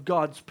of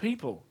God's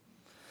people.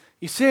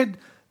 He said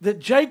that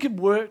Jacob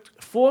worked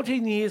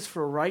 14 years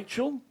for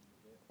Rachel.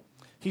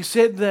 He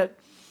said that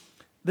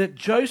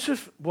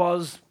Joseph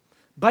was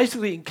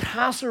basically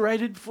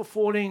incarcerated for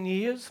 14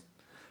 years,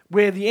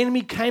 where the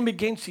enemy came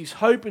against his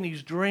hope and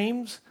his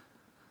dreams.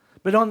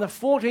 But on the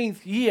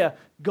 14th year,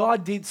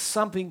 God did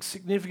something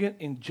significant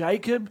in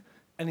Jacob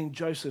and in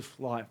Joseph's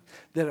life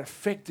that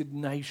affected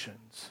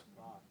nations.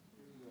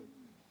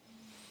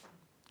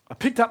 I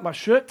picked up my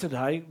shirt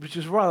today, which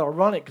is rather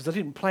ironic because I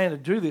didn't plan to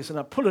do this, and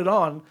I put it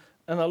on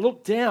and I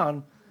looked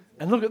down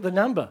and look at the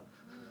number.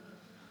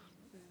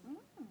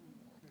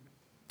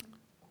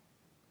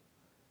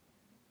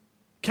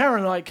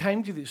 Karen and I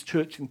came to this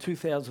church in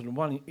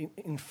 2001.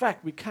 In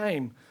fact, we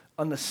came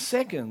on the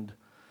 2nd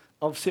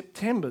of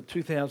September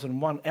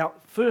 2001. Our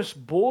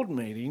first board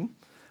meeting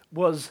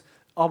was,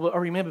 I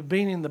remember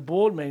being in the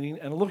board meeting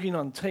and looking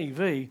on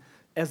TV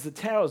as the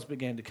towers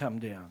began to come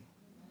down.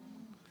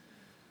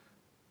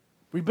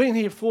 We've been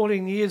here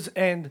 14 years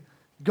and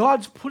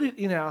God's put it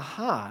in our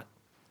heart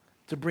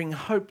to bring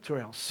hope to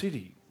our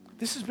city.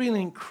 This has been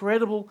an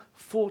incredible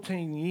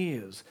 14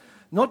 years.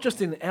 Not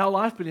just in our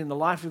life, but in the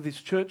life of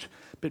this church,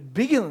 but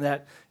bigger than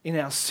that, in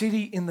our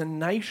city, in the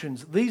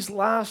nations. These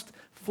last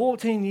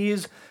 14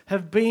 years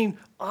have been,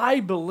 I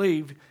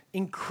believe,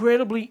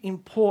 incredibly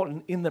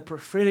important in the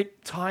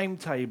prophetic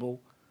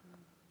timetable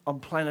on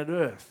planet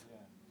Earth.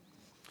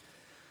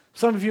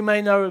 Some of you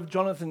may know of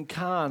Jonathan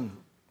Cahn.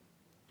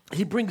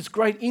 He brings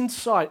great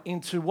insight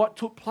into what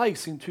took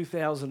place in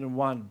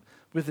 2001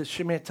 with the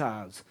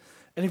Shemitahs.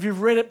 And if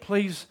you've read it,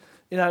 please,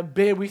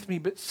 bear with me,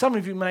 but some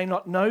of you may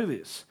not know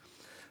this.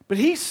 But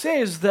he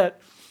says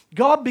that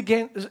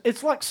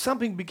it's like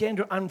something began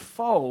to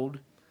unfold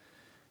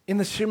in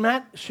the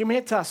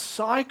Shemitah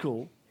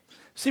cycle.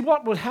 See,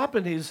 what would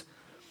happen is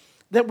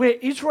that where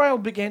Israel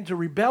began to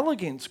rebel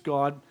against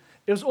God,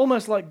 it was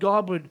almost like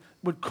God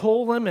would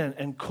call them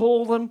and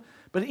call them,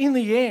 but in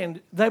the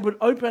end, they would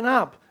open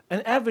up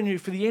an avenue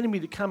for the enemy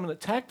to come and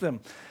attack them.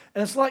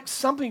 And it's like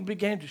something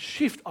began to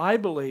shift, I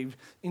believe,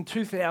 in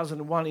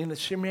 2001 in the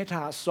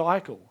Shemitah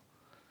cycle.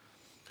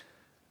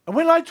 And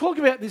when I talk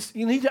about this,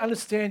 you need to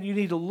understand, you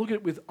need to look at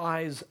it with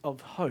eyes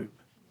of hope.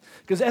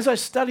 Because as I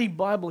study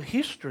Bible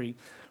history,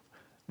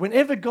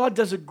 whenever God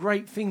does a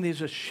great thing,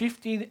 there's a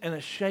shifting and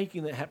a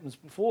shaking that happens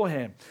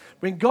beforehand.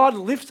 When God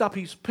lifts up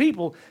his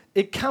people,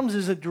 it comes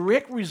as a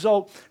direct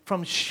result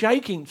from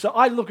shaking. So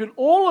I look at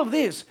all of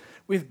this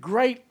with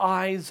great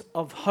eyes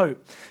of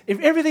hope. If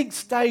everything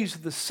stays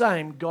the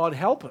same, God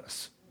help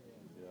us.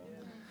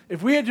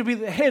 If we are to be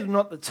the head and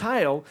not the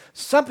tail,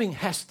 something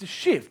has to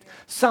shift.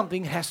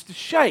 Something has to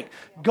shake.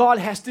 God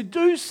has to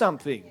do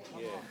something.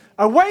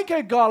 Awake,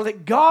 O God,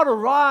 let God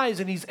arise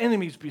and his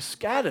enemies be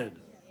scattered.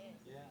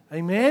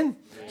 Amen?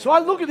 So I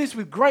look at this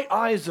with great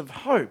eyes of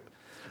hope.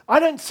 I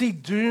don't see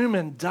doom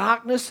and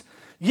darkness.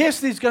 Yes,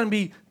 there's going to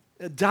be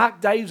dark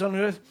days on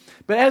earth,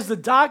 but as the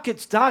dark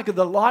gets darker,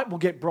 the light will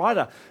get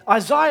brighter.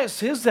 Isaiah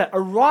says that,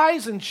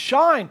 arise and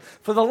shine,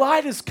 for the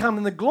light has come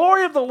and the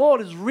glory of the Lord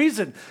is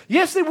risen.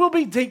 Yes, there will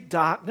be deep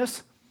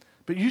darkness,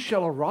 but you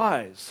shall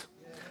arise.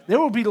 There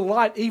will be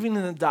light even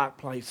in the dark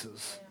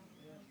places.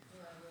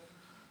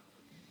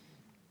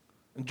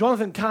 And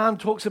Jonathan Kahn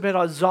talks about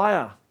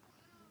Isaiah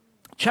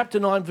chapter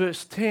 9,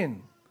 verse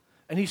 10.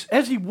 And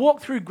as he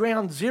walked through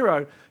ground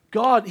zero,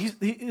 God,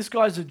 this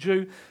guy's a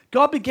Jew,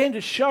 God began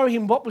to show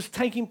him what was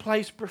taking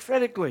place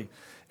prophetically.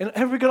 And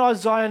have we got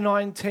Isaiah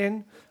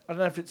 9:10? I don't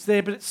know if it's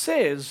there, but it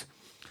says,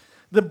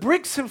 the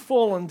bricks have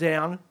fallen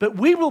down, but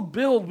we will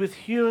build with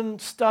hewn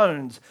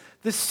stones.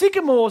 The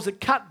sycamores are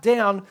cut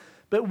down,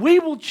 but we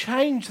will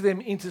change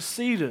them into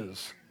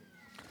cedars.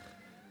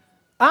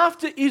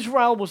 After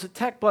Israel was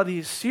attacked by the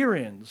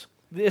Assyrians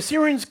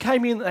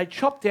came in and they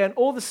chopped down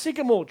all the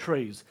sycamore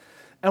trees.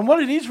 And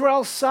what did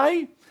Israel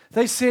say?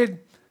 They said,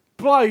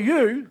 by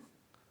you,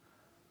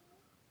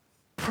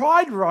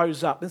 pride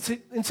rose up.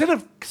 Instead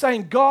of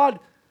saying, God,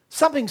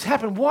 something's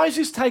happened. Why is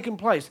this taking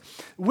place?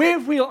 Where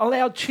have we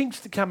allowed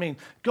chinks to come in?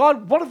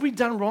 God, what have we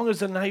done wrong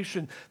as a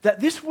nation that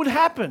this would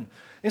happen?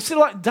 Instead of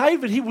like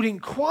David, he would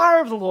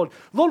inquire of the Lord.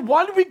 Lord,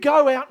 why did we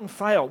go out and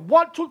fail?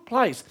 What took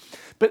place?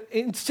 But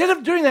instead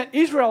of doing that,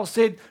 Israel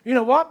said, you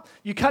know what?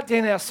 You cut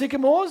down our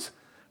sycamores.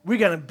 We're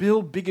going to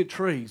build bigger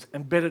trees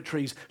and better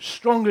trees,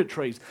 stronger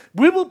trees.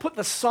 We will put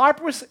the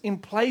cypress in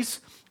place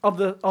of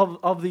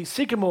the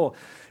sycamore.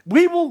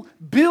 We will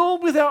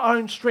build with our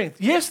own strength.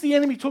 Yes, the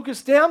enemy took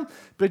us down,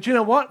 but you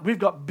know what? We've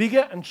got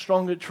bigger and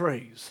stronger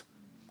trees.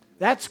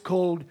 That's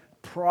called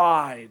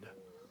pride.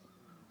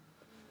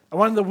 And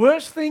one of the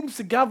worst things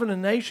to govern a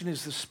nation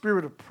is the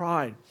spirit of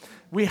pride.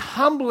 We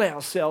humble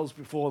ourselves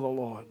before the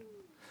Lord.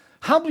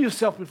 Humble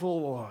yourself before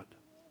the Lord.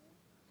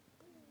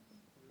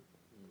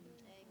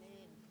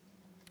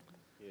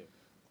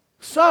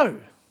 So,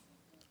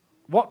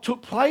 what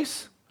took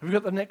place? Have we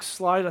got the next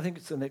slide? I think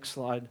it's the next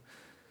slide.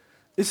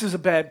 This is a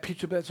bad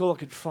picture, but that's all I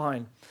could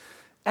find.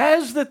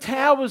 As the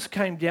towers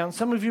came down,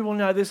 some of you will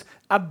know this,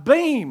 a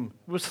beam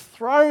was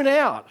thrown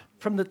out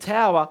from the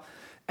tower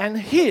and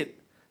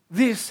hit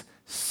this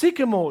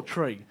sycamore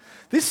tree.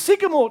 This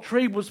sycamore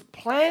tree was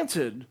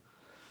planted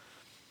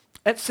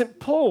at St.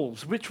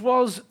 Paul's, which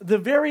was the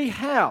very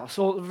house,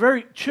 or the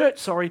very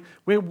church,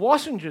 where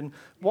Washington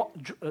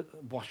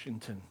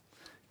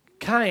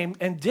came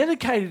and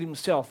dedicated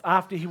himself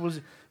after he was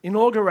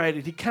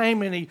inaugurated. He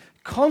came and he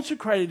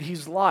consecrated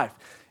his life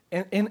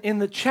in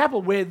the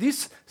chapel where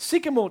this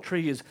sycamore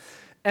tree is.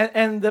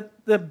 And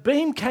the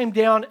beam came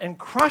down and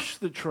crushed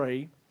the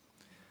tree,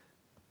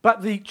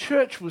 but the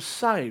church was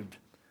saved.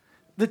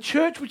 The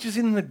church, which is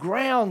in the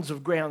grounds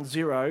of Ground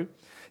Zero,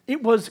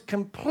 it was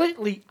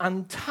completely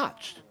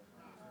untouched.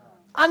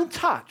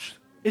 Untouched.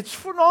 It's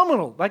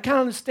phenomenal. They can't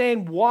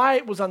understand why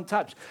it was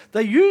untouched.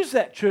 They used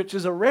that church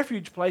as a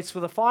refuge place for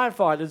the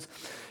firefighters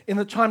in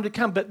the time to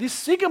come. But this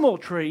sycamore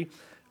tree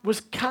was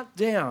cut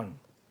down.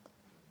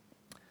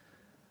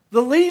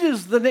 The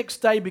leaders the next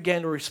day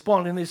began to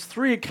respond, and there's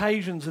 3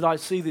 occasions that I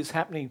see this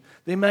happening.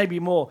 There may be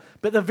more.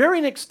 But the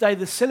very next day,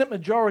 the Senate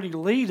Majority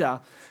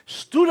Leader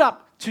stood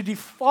up to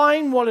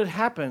define what had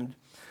happened,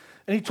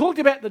 and he talked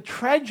about the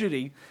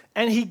tragedy,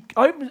 and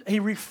he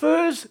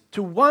refers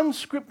to one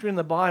scripture in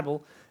the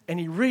Bible, and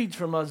he reads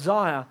from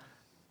Isaiah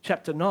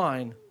chapter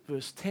 9,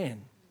 verse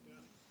 10.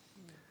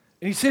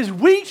 And he says,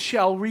 we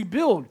shall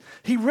rebuild.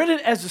 He read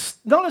it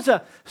not as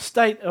a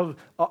state of,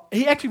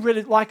 he actually read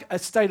it like a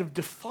state of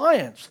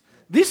defiance.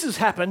 This has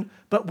happened,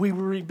 but we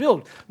will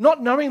rebuild.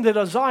 Not knowing that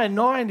Isaiah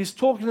 9 is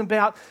talking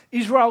about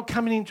Israel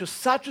coming into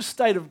such a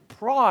state of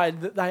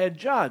pride that they are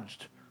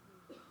judged.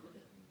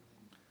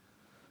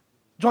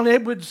 John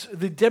Edwards,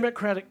 the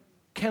Democratic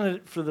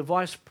candidate for the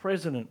vice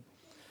president,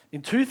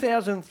 in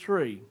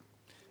 2003,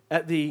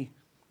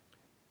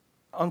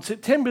 on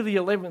September the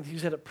 11th,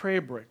 he's at a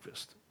prayer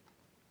breakfast.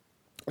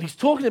 And he's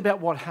talking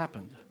about what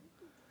happened.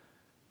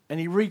 And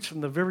he reads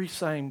from the very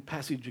same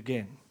passage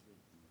again.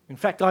 In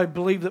fact, I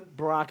believe that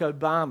Barack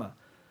Obama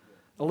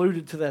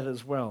alluded to that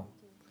as well.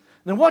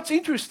 Now, what's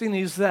interesting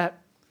is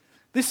that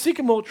this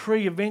sycamore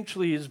tree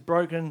eventually is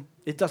broken.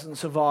 It doesn't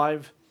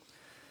survive.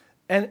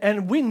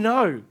 And we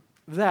know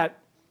that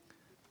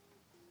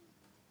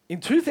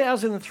in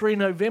 2003,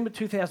 November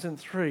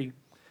 2003,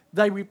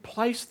 they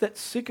replaced that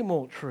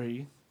sycamore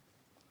tree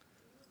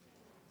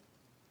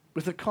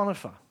with a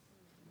conifer,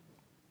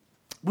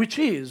 which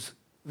is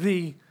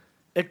the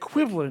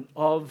equivalent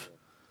of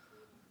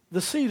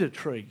the cedar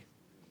tree.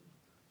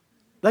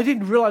 They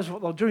didn't realize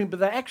what they were doing, but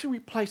they actually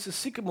replaced the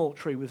sycamore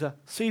tree with a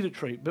cedar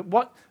tree. But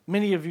what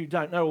many of you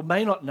don't know or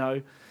may not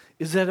know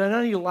is that it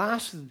only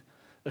lasted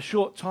a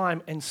short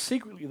time, and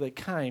secretly they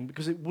came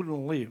because it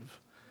wouldn't live.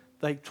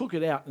 They took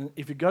it out, and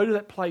if you go to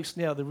that place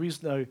now, there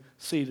is no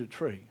cedar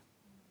tree.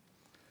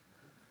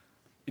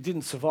 It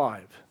didn't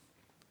survive.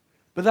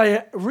 But they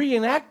are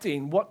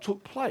reenacting what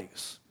took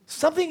place.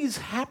 Something is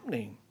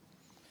happening.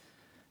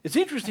 It's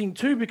interesting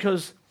too,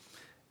 because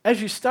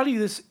as you study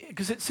this,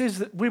 because it says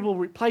that we will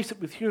replace it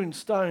with hewn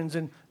stones,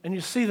 and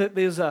you see that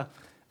there's a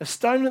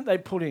stone that they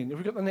put in. Have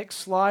we got the next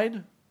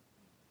slide?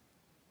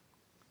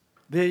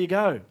 There you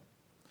go.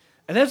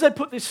 And as they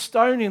put this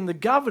stone in, the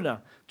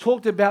governor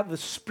talked about the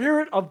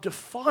spirit of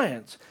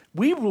defiance.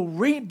 We will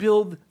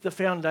rebuild the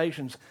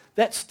foundations.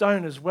 That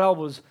stone as well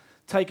was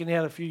taken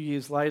out a few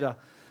years later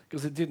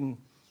because it didn't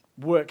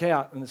work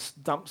out and it's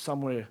dumped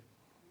somewhere.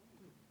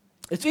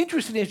 It's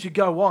interesting as you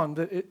go on,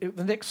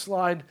 the next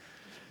slide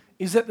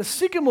is that the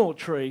sycamore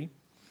tree,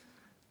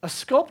 a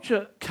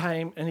sculptor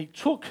came and he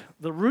took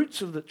the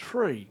roots of the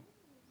tree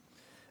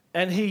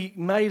and he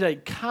made a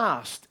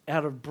cast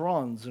out of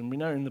bronze. And we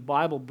know in the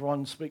Bible,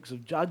 bronze speaks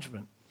of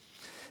judgment.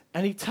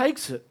 And he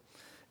takes it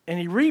and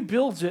he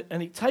rebuilds it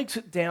and he takes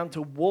it down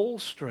to Wall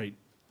Street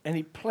and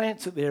he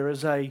plants it there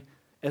as a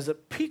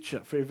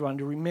picture for everyone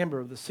to remember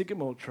of the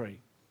sycamore tree.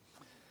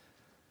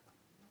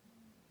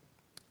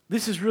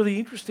 This is really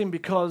interesting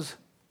because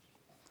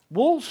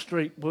Wall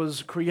Street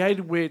was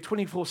created where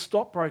 24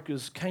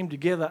 stockbrokers came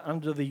together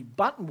under the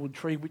buttonwood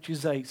tree, which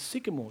is a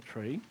sycamore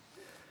tree,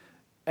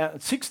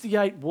 at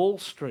 68 Wall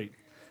Street.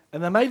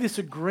 And they made this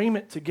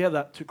agreement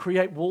together to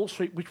create Wall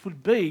Street, which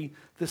would be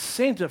the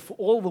center for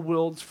all the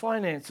world's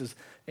finances.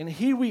 And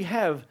here we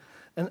have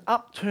an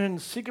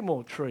upturned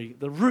sycamore tree,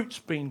 the roots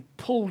being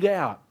pulled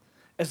out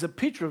as a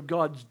picture of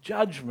God's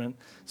judgment,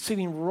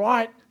 sitting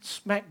right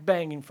smack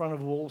bang in front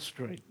of Wall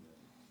Street.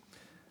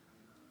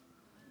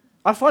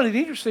 I find it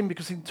interesting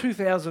because in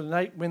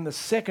 2008, when the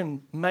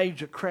second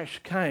major crash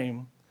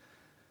came,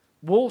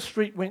 Wall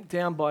Street went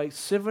down by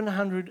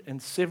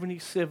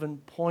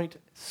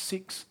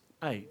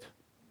 777.68.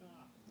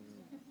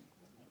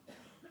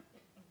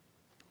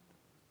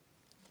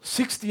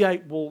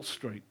 68 Wall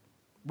Street,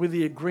 where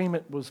the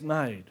agreement was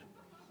made.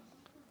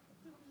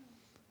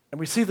 And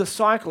we see the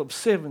cycle of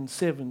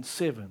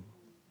 777.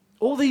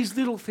 All these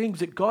little things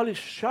that God is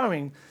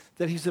showing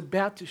that He's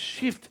about to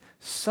shift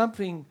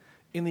something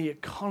in the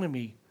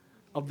economy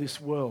of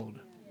this world.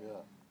 Yeah.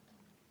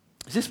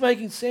 Is this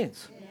making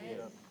sense?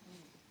 Yeah.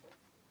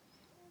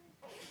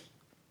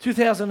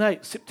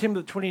 2008,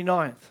 September the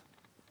 29th,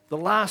 the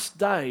last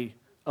day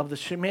of the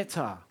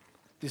Shemitah,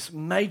 this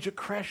major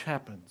crash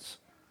happens.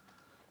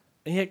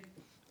 And yet,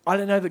 I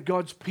don't know that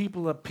God's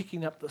people are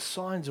picking up the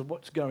signs of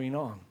what's going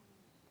on.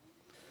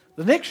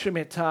 The next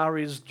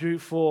Shemitah is due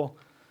for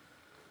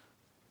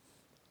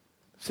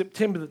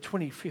September the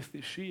 25th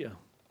this year,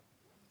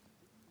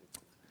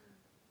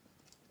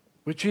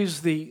 which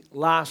is the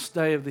last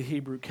day of the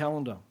Hebrew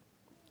calendar.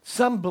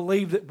 Some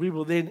believe that we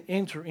will then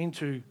enter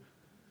into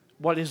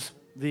what is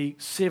the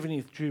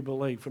 70th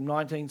Jubilee from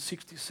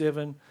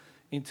 1967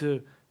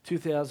 into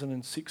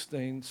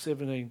 2016,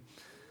 17.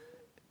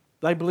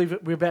 They believe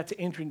that we're about to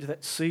enter into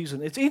that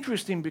season. It's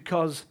interesting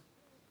because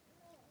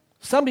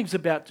something's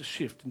about to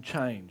shift and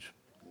change.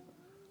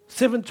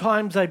 7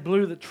 times they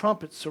blew the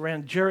trumpets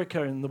around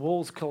Jericho and the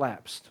walls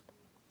collapsed.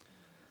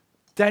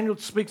 Daniel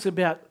speaks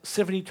about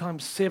 70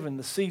 times 7,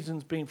 the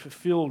seasons being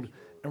fulfilled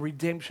and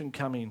redemption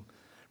coming.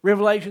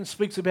 Revelation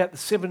speaks about the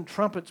 7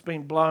 trumpets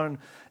being blown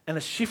and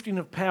a shifting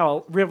of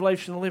power.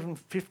 Revelation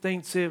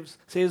 11:15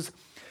 says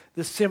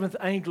the 7th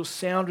angel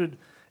sounded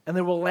and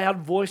there were loud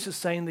voices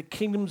saying, the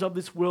kingdoms of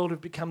this world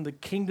have become the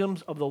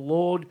kingdoms of the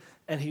Lord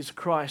and His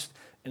Christ,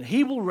 and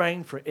He will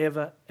reign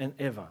forever and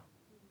ever.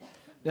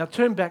 Now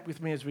turn back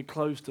with me as we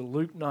close to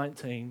Luke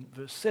 19,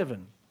 verse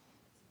 7.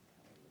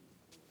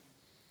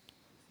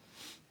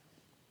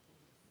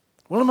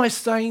 What am I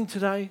saying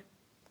today?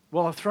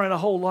 Well, I've thrown a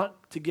whole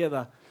lot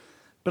together,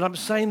 but I'm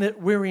saying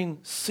that we're in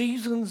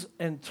seasons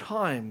and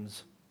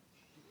times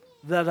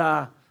that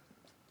are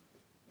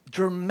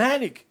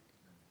dramatic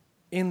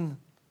in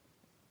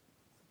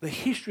the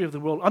history of the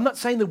world. I'm not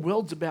saying the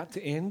world's about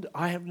to end.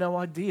 I have no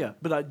idea.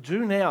 But I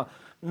do now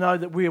know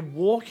that we are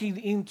walking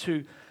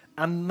into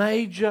a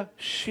major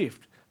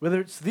shift.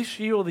 Whether it's this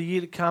year or the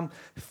year to come,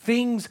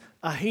 things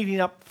are heating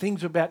up.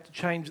 Things are about to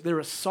change. There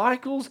are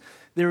cycles.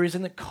 There is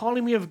an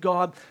economy of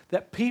God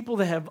that people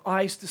that have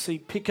eyes to see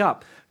pick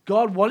up.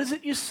 God, what is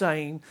it you're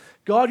saying?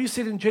 God, you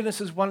said in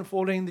Genesis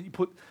 1:14 that you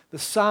put the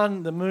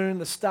sun, the moon,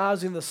 the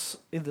stars in the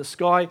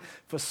sky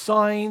for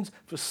signs,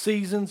 for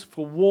seasons,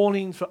 for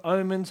warnings, for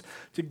omens,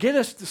 to get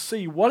us to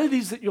see what it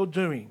is that you're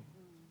doing.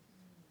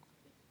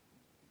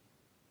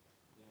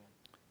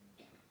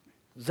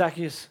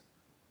 Zacchaeus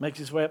makes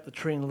his way up the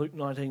tree in Luke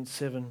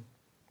 19:7.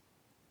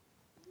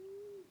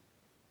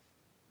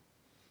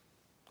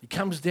 He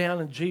comes down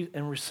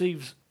and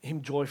receives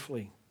him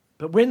joyfully.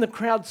 But when the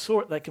crowd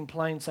saw it, they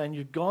complained, saying,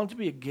 "You've gone to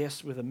be a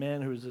guest with a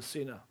man who is a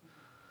sinner."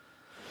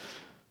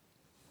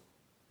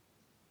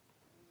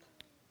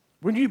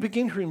 When you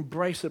begin to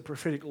embrace a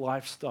prophetic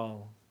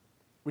lifestyle,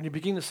 when you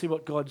begin to see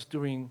what God's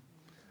doing,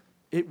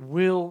 it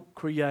will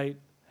create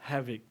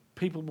havoc.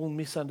 People will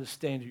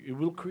misunderstand you. It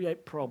will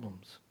create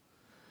problems.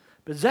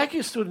 But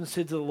Zacchaeus stood and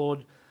said to the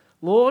Lord,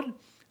 "Lord,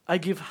 I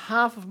give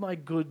half of my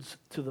goods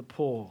to the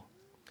poor.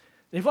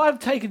 And if I have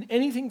taken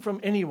anything from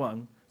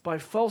anyone by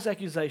false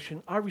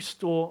accusation, I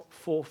restore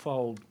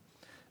fourfold."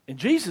 And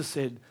Jesus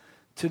said,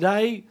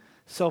 "Today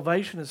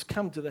salvation has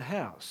come to the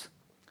house,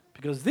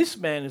 because this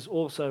man is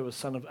also a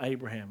son of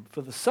Abraham.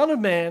 For the Son of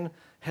Man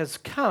has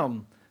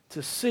come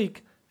to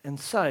seek and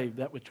save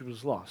that which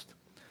was lost."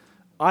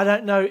 I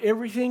don't know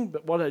everything,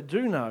 but what I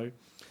do know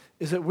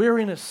is that we're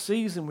in a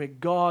season where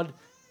God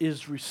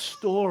is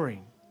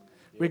restoring,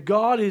 where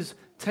God is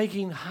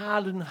taking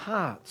hardened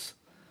hearts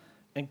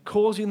and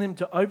causing them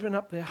to open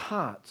up their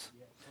hearts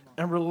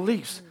and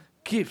release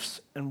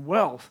gifts and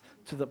wealth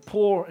to the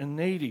poor and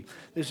needy.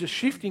 There's a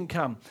shifting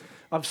come.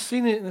 I've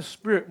seen it in the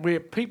spirit where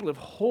people have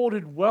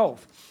hoarded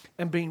wealth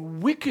and been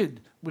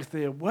wicked with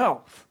their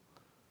wealth.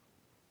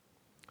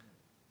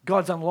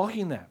 God's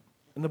unlocking that.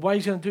 And the way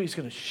he's going to do it, he's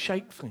going to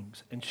shake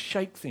things and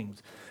shake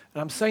things.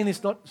 And I'm saying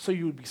this not so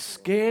you would be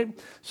scared,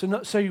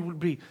 so you'd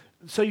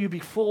be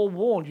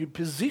forewarned. You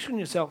position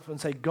yourself and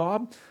say,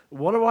 "God,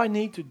 what do I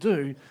need to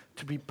do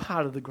to be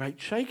part of the great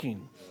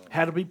shaking?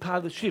 How to be part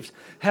of the shifts?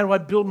 How do I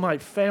build my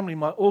family,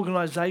 my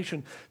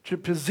organization, to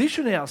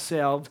position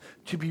ourselves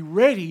to be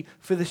ready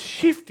for the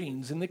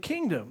shiftings in the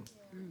kingdom?"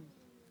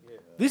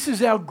 This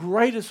is our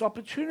greatest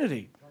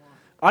opportunity.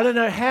 I don't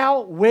know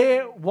how,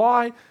 where,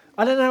 why.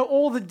 I don't know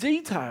all the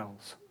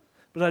details.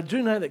 But I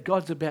do know that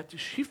God's about to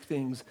shift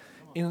things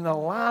in an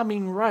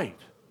alarming rate.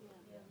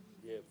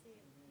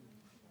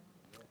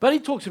 But he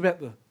talks about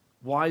the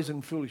wise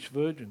and foolish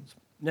virgins.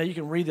 Now, you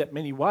can read that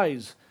many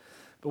ways.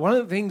 But one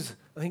of the things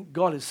I think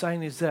God is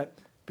saying is that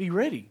be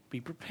ready, be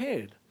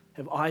prepared,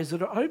 have eyes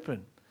that are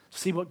open,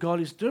 see what God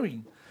is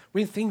doing.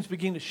 When things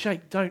begin to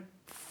shake, don't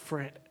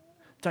fret,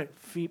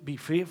 be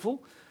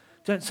fearful.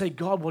 Don't say,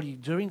 "God, what are you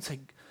doing?"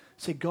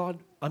 Say, "God,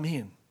 I'm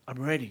in,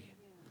 I'm ready,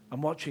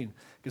 I'm watching."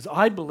 Because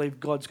I believe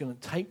God's going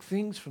to take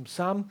things from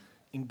some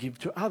and give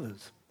to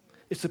others.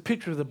 It's a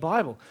picture of the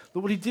Bible.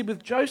 Look what he did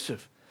with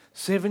Joseph.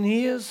 7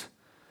 years,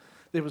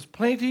 there was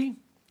plenty,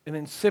 and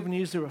then 7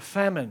 years there were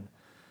famine.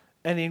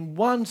 And in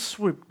one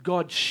swoop,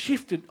 God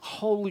shifted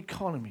whole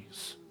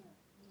economies.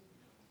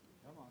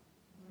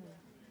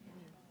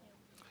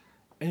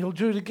 And he'll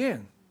do it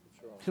again.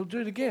 He'll do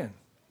it again.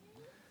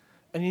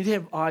 And you'd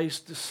have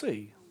eyes to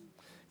see.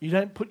 You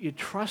don't put your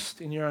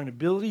trust in your own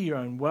ability, your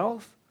own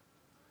wealth,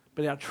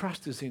 but our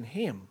trust is in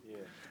him. Yeah.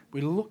 We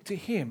look to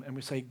him and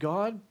we say,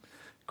 "God,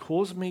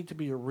 cause me to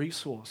be a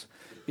resource."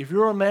 If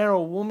you're a man or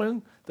a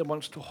woman that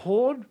wants to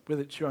hoard,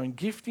 whether it's your own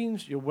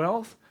giftings, your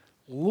wealth,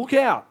 look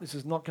out. This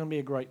is not going to be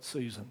a great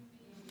season.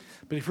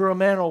 But if you're a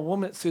man or a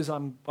woman that says,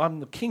 I'm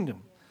the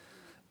kingdom,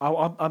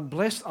 I'm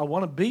blessed, I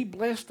want to be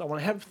blessed, I want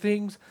to have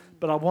things,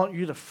 but I want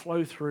you to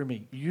flow through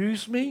me.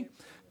 Use me,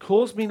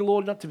 cause me,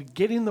 Lord, not to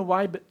get in the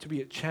way, but to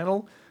be a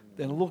channel,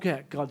 then look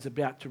out. God's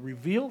about to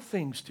reveal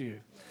things to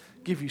you,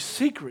 give you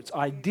secrets,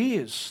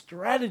 ideas,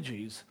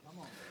 strategies.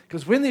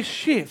 Because when this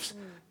shifts,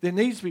 there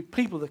needs to be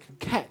people that can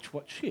catch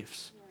what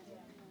shifts.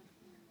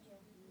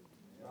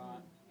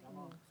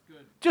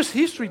 Just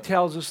history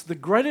tells us the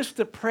greatest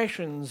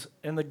depressions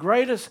and the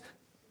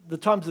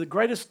times of the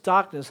greatest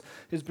darkness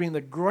has been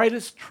the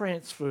greatest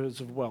transfers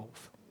of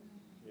wealth.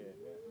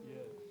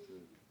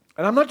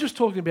 And I'm not just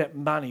talking about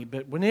money,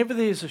 but whenever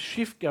there's a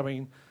shift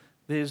going,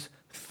 there's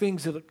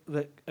things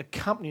that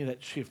accompany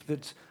that shift.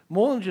 That's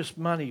more than just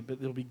money, but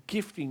there'll be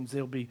giftings,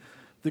 there'll be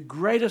the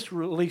greatest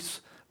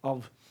release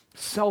of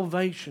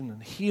salvation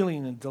and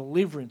healing and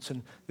deliverance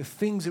and the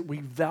things that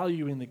we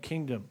value in the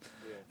kingdom.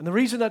 And the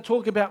reason I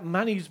talk about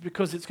money is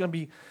because it's going to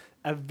be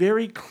a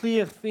very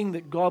clear thing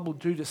that God will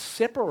do to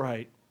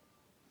separate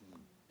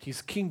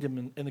his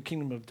kingdom and the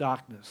kingdom of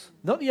darkness.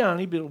 Not the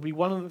only, but it will be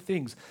one of the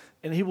things.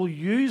 And he will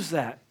use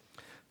that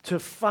to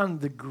fund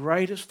the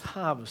greatest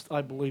harvest,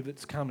 I believe,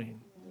 that's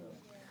coming.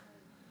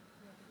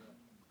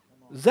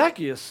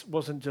 Zacchaeus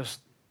wasn't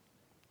just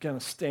going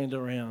to stand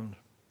around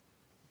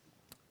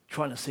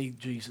trying to see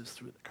Jesus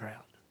through the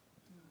crowd.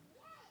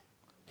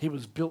 He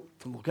was built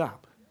to look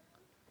up.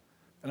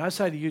 And I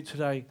say to you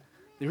today,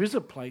 there is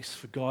a place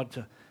for God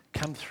to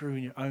come through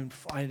in your own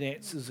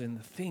finances and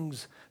the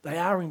things, they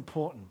are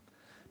important.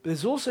 But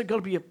there's also got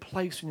to be a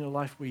place in your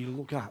life where you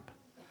look up.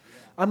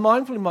 I'm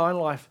mindful in my own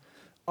life,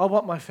 I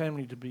want my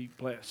family to be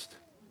blessed.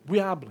 We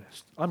are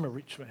blessed. I'm a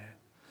rich man.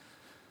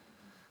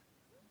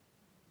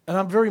 And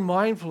I'm very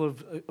mindful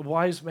of a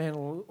wise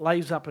man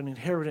lays up an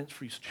inheritance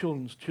for his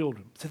children's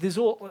children. So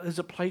there's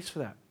a place for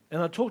that.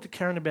 And I talked to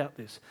Karen about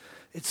this.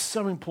 It's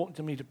so important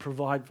to me to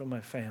provide for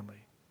my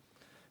family.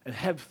 and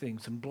have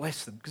things and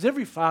bless them. Because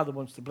every father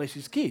wants to bless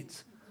his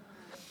kids.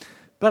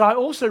 But I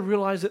also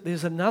realize that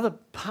there's another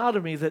part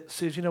of me that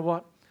says, you know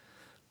what?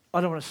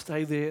 I don't want to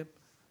stay there.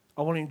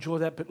 I want to enjoy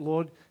that. But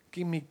Lord,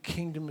 give me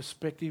kingdom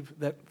perspective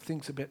that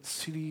thinks about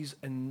cities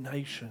and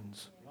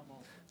nations.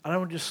 I don't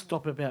want to just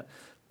stop about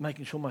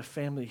making sure my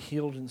family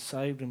healed and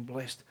saved and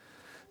blessed.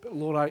 But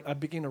Lord, I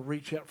begin to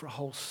reach out for a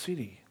whole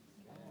city.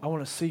 I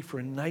want to see for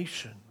a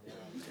nation.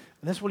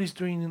 And that's what he's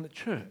doing in the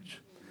church.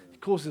 He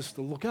calls us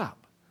to look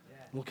up.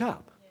 Look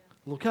up.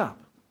 Look up.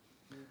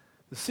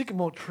 The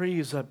sycamore tree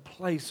is a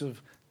place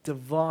of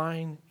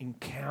divine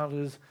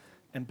encounters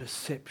and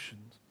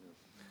perceptions.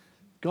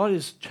 God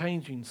is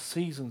changing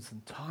seasons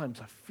and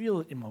times. I feel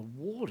it in my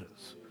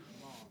waters.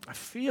 I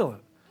feel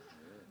it.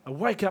 I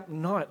wake up at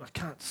night and I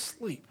can't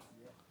sleep.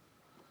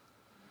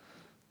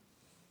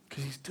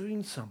 Because he's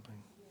doing something.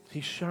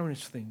 He's showing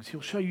us things.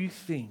 He'll show you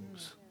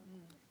things.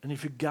 And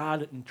if you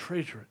guard it and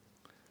treasure it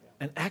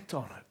and act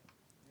on it,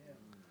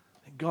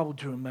 then God will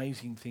do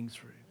amazing things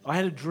through you. I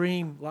had a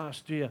dream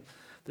last year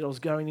that I was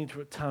going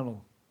into a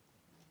tunnel.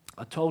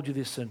 I told you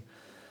this, and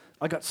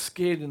I got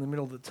scared in the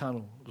middle of the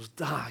tunnel. It was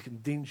dark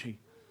and dingy.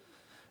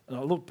 And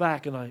I looked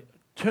back and I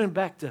turned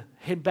back to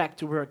head back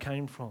to where I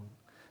came from.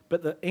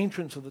 But the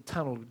entrance of the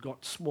tunnel had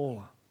got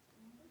smaller.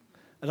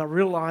 And I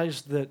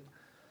realized that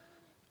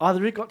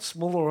either it got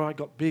smaller or I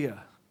got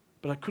bigger,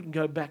 but I couldn't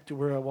go back to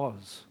where I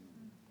was.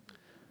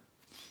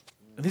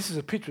 And this is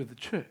a picture of the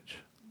church.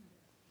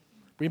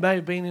 We may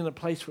have been in a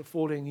place for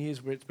 14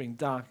 years where it's been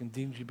dark and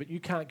dingy, but you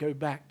can't go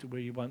back to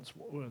where you once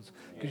was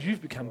because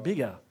you've become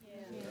bigger.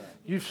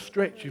 You've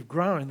stretched, you've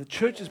grown. The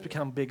church has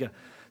become bigger.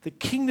 The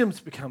kingdom's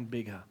become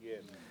bigger.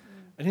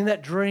 And in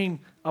that dream,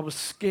 I was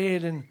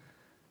scared, and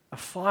a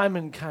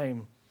fireman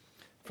came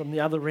from the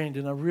other end,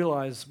 and I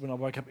realized when I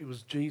woke up it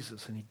was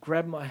Jesus, and he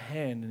grabbed my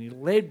hand and he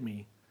led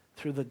me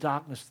through the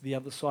darkness to the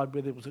other side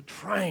where there was a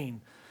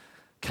train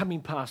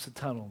coming past the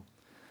tunnel.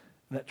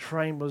 And that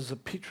train was a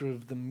picture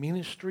of the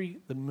ministry,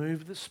 the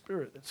move of the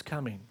Spirit that's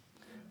coming.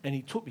 And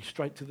he took me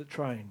straight to the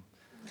train.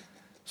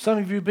 Some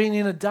of you have been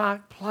in a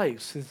dark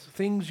place. There's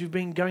things you've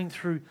been going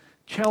through,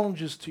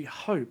 challenges to your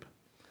hope.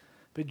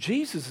 But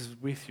Jesus is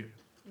with you.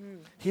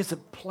 He has a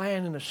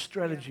plan and a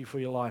strategy for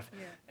your life.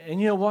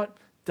 And you know what?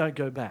 Don't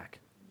go back.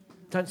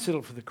 Don't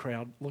settle for the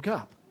crowd. Look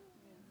up.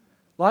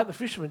 Like the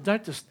fishermen,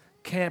 don't just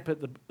camp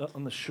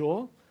on the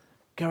shore.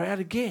 Go out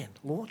again.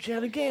 Launch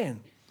out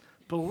again.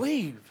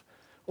 Believe.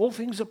 All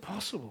things are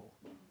possible.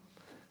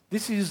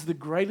 This is the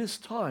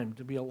greatest time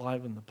to be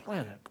alive on the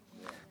planet.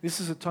 This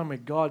is a time where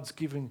God's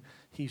giving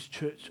his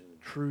church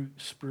true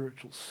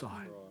spiritual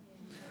sight.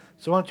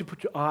 So why don't you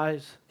put your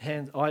eyes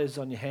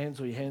on your hands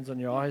or your hands on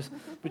your eyes,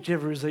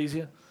 whichever is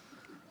easier.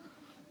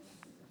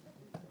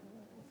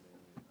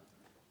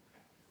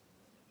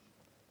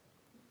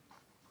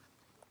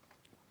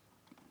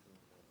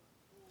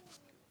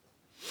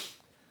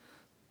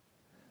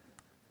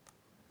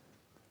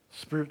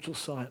 Spiritual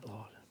sight,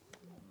 Lord.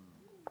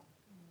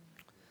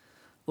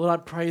 Lord,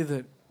 I pray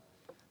that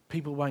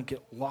people won't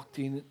get locked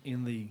in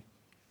the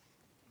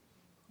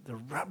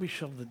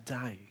rubbish of the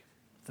day,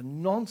 the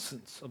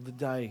nonsense of the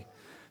day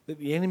that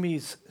the enemy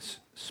is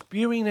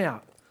spewing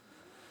out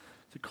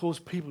to cause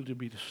people to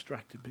be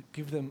distracted. But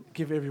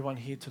give everyone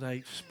here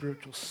today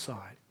spiritual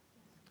sight.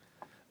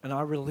 And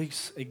I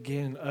release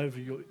again over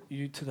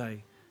you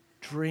today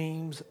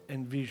dreams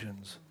and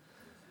visions.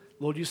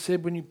 Lord, you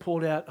said when you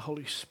poured out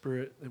Holy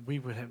Spirit that we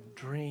would have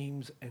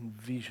dreams and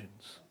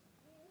visions.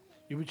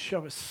 You would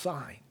show us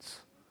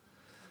signs.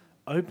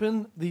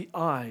 Open the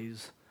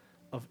eyes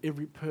of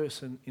every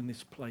person in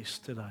this place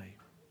today.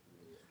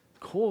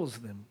 Cause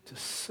them to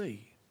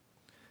see.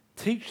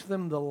 Teach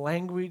them the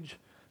language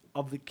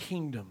of the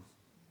kingdom.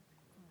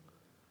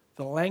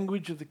 The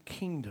language of the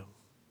kingdom.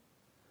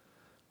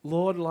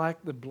 Lord,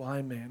 like the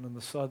blind man on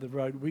the side of the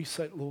road, we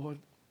say, Lord,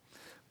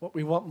 what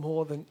we want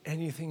more than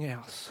anything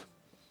else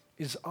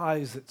is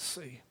eyes that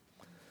see.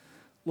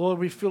 Lord,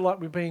 we feel like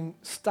we've been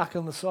stuck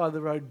on the side of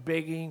the road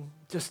begging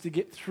just to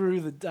get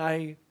through the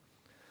day.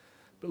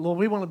 But Lord,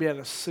 we want to be able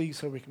to see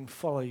so we can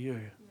follow you.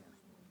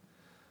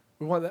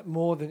 We want that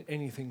more than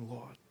anything,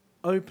 Lord.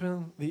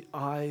 Open the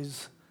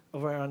eyes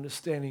of our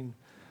understanding.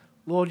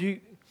 Lord, you,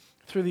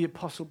 through the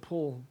Apostle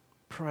Paul,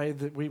 prayed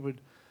that we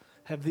would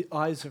have the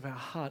eyes of our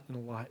heart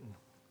enlightened.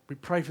 We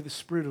pray for the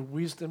spirit of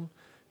wisdom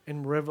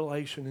and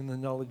revelation in the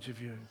knowledge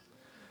of you,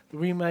 that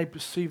we may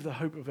perceive the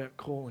hope of our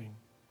calling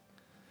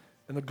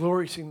and the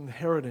glorious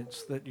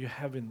inheritance that you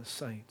have in the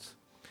saints,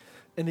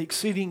 and the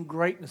exceeding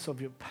greatness of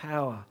your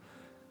power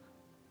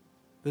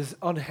that's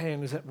on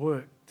hand is at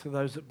work to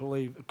those that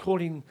believe.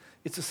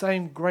 It's the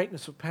same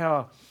greatness of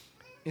power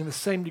in the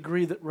same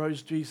degree that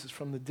rose Jesus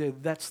from the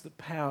dead. That's the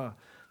power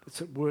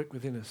that's at work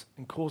within us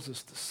and causes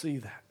us to see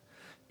that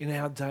in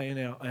our day and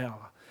our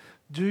hour.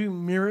 Do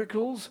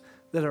miracles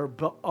that are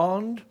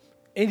beyond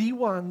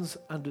anyone's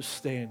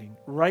understanding.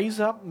 Raise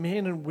up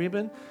men and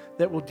women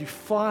that will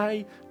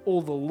defy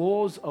all the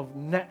laws of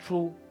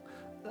natural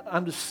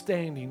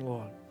understanding,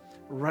 Lord.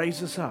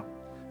 Raise us up.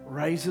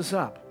 Raise us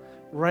up.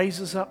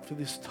 Raise us up for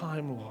this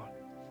time, Lord.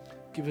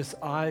 Give us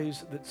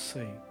eyes that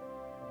see.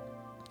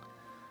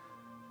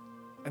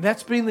 And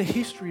that's been the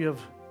history of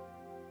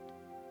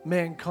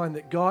mankind,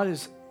 that God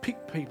has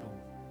picked people,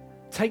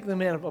 taken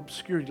them out of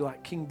obscurity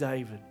like King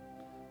David.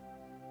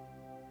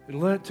 He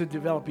learnt to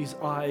develop his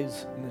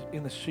eyes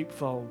in the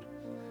sheepfold.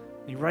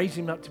 He raised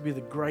him up to be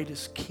the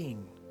greatest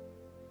king.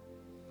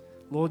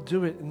 Lord,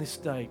 do it in this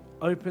day.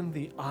 Open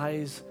the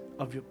eyes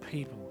of your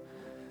people,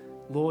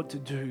 Lord, to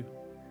do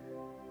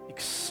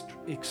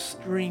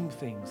extreme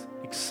things,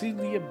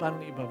 exceedingly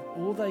abundantly above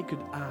all they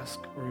could ask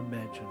or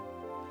imagine.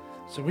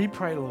 So we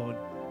pray, Lord,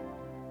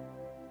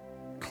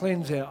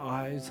 cleanse our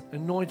eyes,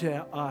 anoint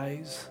our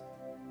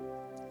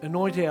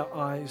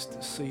eyes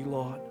to see,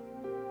 Lord.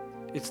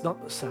 It's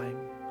not the same.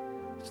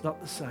 It's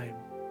not the same.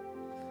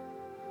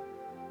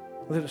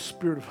 Let a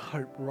spirit of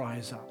hope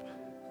rise up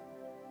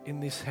in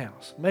this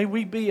house. May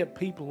we be a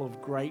people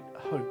of great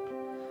hope,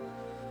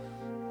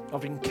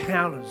 of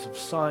encounters, of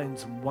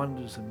signs and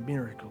wonders and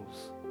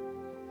miracles.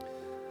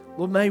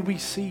 Lord, may we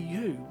see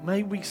you.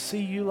 May we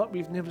see you like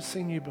we've never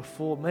seen you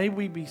before. May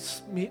we be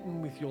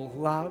smitten with your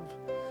love,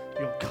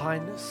 your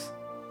kindness.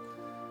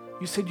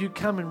 You said you'd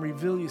come and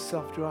reveal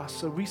yourself to us.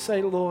 So we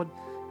say, Lord,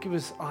 give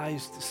us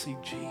eyes to see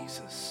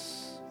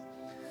Jesus.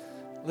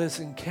 Let us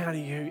encounter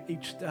you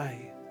each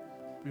day.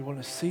 We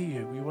want to see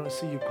you. We want to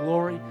see your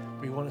glory.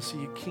 We want to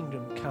see your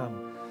kingdom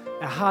come.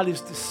 Our heart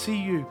is to see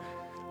you,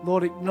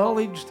 Lord,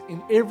 acknowledged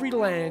in every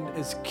land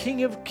as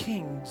King of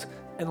Kings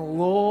and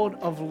Lord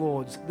of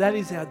Lords. That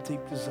is our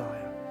deep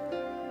desire.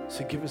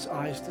 So give us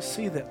eyes to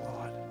see that,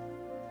 Lord.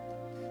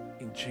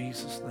 In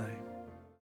Jesus' name.